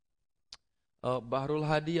 Bahrul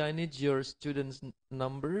Hadi, I need your student's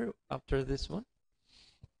number after this one.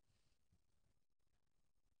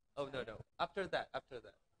 Oh, no. After that.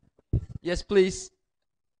 Yes, please.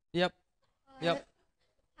 Yep.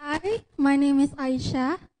 Hi, my name is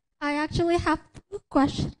Aisha. I actually have two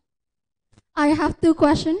questions.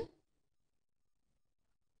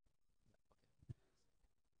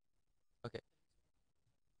 Okay.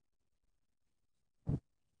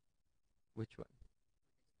 Which one?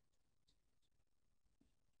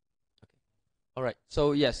 Okay. All right.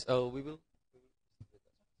 So yes, we will.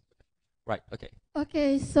 Right. Okay.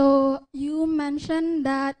 Okay, so you mentioned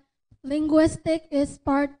that linguistic is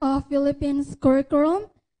part of Philippines curriculum,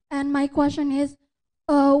 and my question is,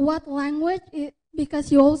 what language?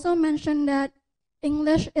 Because you also mentioned that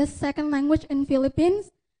English is second language in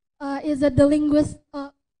Philippines. Is it the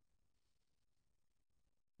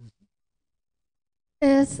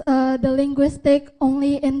the linguistic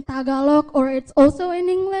only in Tagalog, or it's also in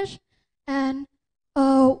English? And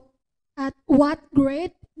at what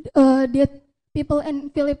grade did people in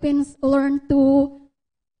Philippines learn to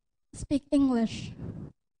speak English?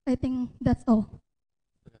 I think that's all.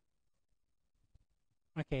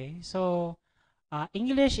 Okay, so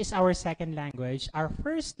English is our second language. Our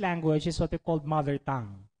first language is what we call mother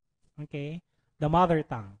tongue. Okay, the mother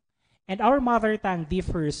tongue. And our mother tongue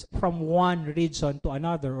differs from one region to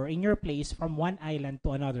another, or in your place, from one island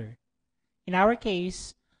to another. In our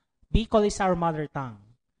case, Bicol is our mother tongue.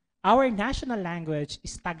 Our national language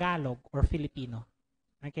is Tagalog or Filipino.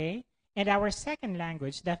 Okay? And our second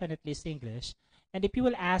language definitely is English. And if you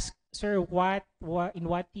will ask, sir, what in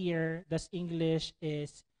what year does English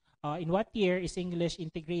is in what year is English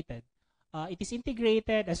integrated? It is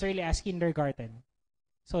integrated as early as kindergarten.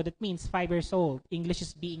 So that means 5 years old. English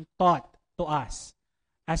is being taught to us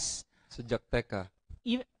as Sejak TK.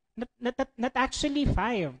 even not actually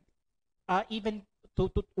 5. Even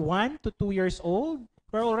to 1 to 2 years old,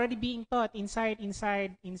 we're already being taught inside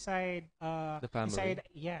The family. inside,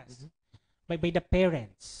 yes, by the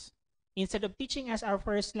parents. Instead of teaching us our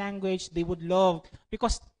first language, they would love,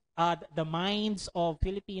 because the minds of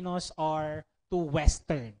Filipinos are too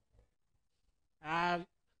Western.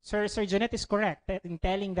 Sir Janet is correct in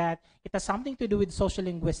telling that it has something to do with social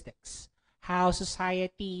linguistics, how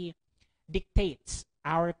society dictates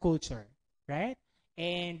our culture, right?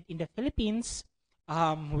 And in the Philippines,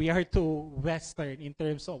 we are too Western in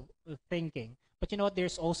terms of thinking. But you know what?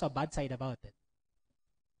 There's also a bad side about it.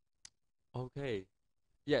 Okay.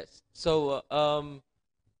 Yes. So,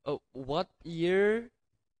 what year?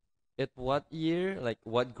 At what year? Like,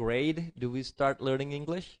 what grade do we start learning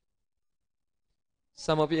English?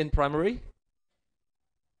 Some of you in primary.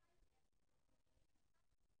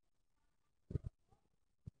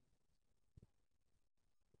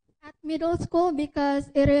 At middle school, because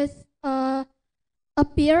it is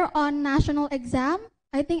appear on national exam.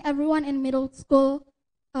 I think everyone in middle school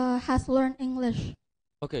has learned English.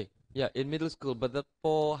 Okay. Yeah, in middle school. But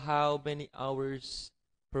for how many hours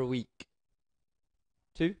per week?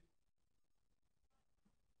 2?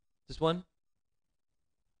 Just 1?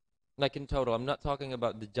 Like in total. I'm not talking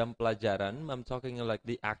about the jam pelajaran. I'm talking like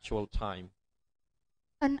the actual time.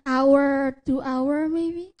 An hour, 2 hour,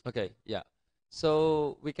 maybe. Okay, yeah.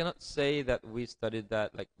 So we cannot say that we studied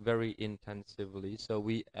that like very intensively. So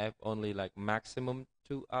we have only like maximum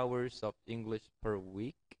 2 hours of English per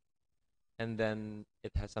week. And then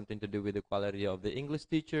it has something to do with the quality of the English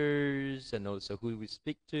teachers and also who we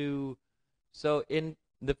speak to. So in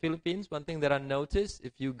the Philippines, one thing that I noticed,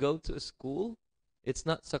 if you go to a school, it's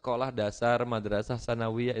not sekolah dasar, madrasah,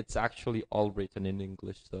 sanawiyah. It's actually all written in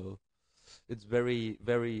English. So it's very,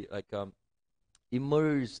 very like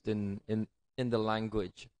immersed in the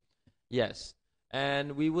language. Yes.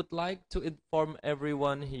 And we would like to inform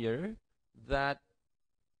everyone here that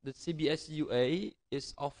the CBSUA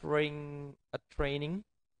is offering a training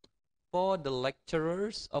for the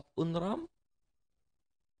lecturers of UNRAM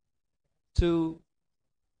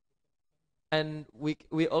and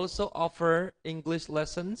we also offer English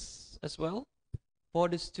lessons as well for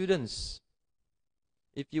the students.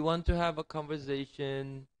 If you want to have a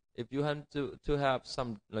conversation, if you want to have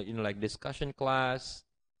some like discussion class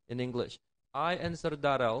in English, I and Sir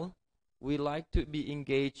Darrel, we like to be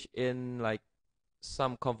engaged in like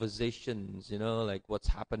some conversations, like what's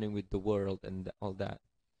happening with the world and all that.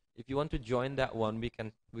 If you want to join that one, we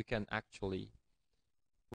can actually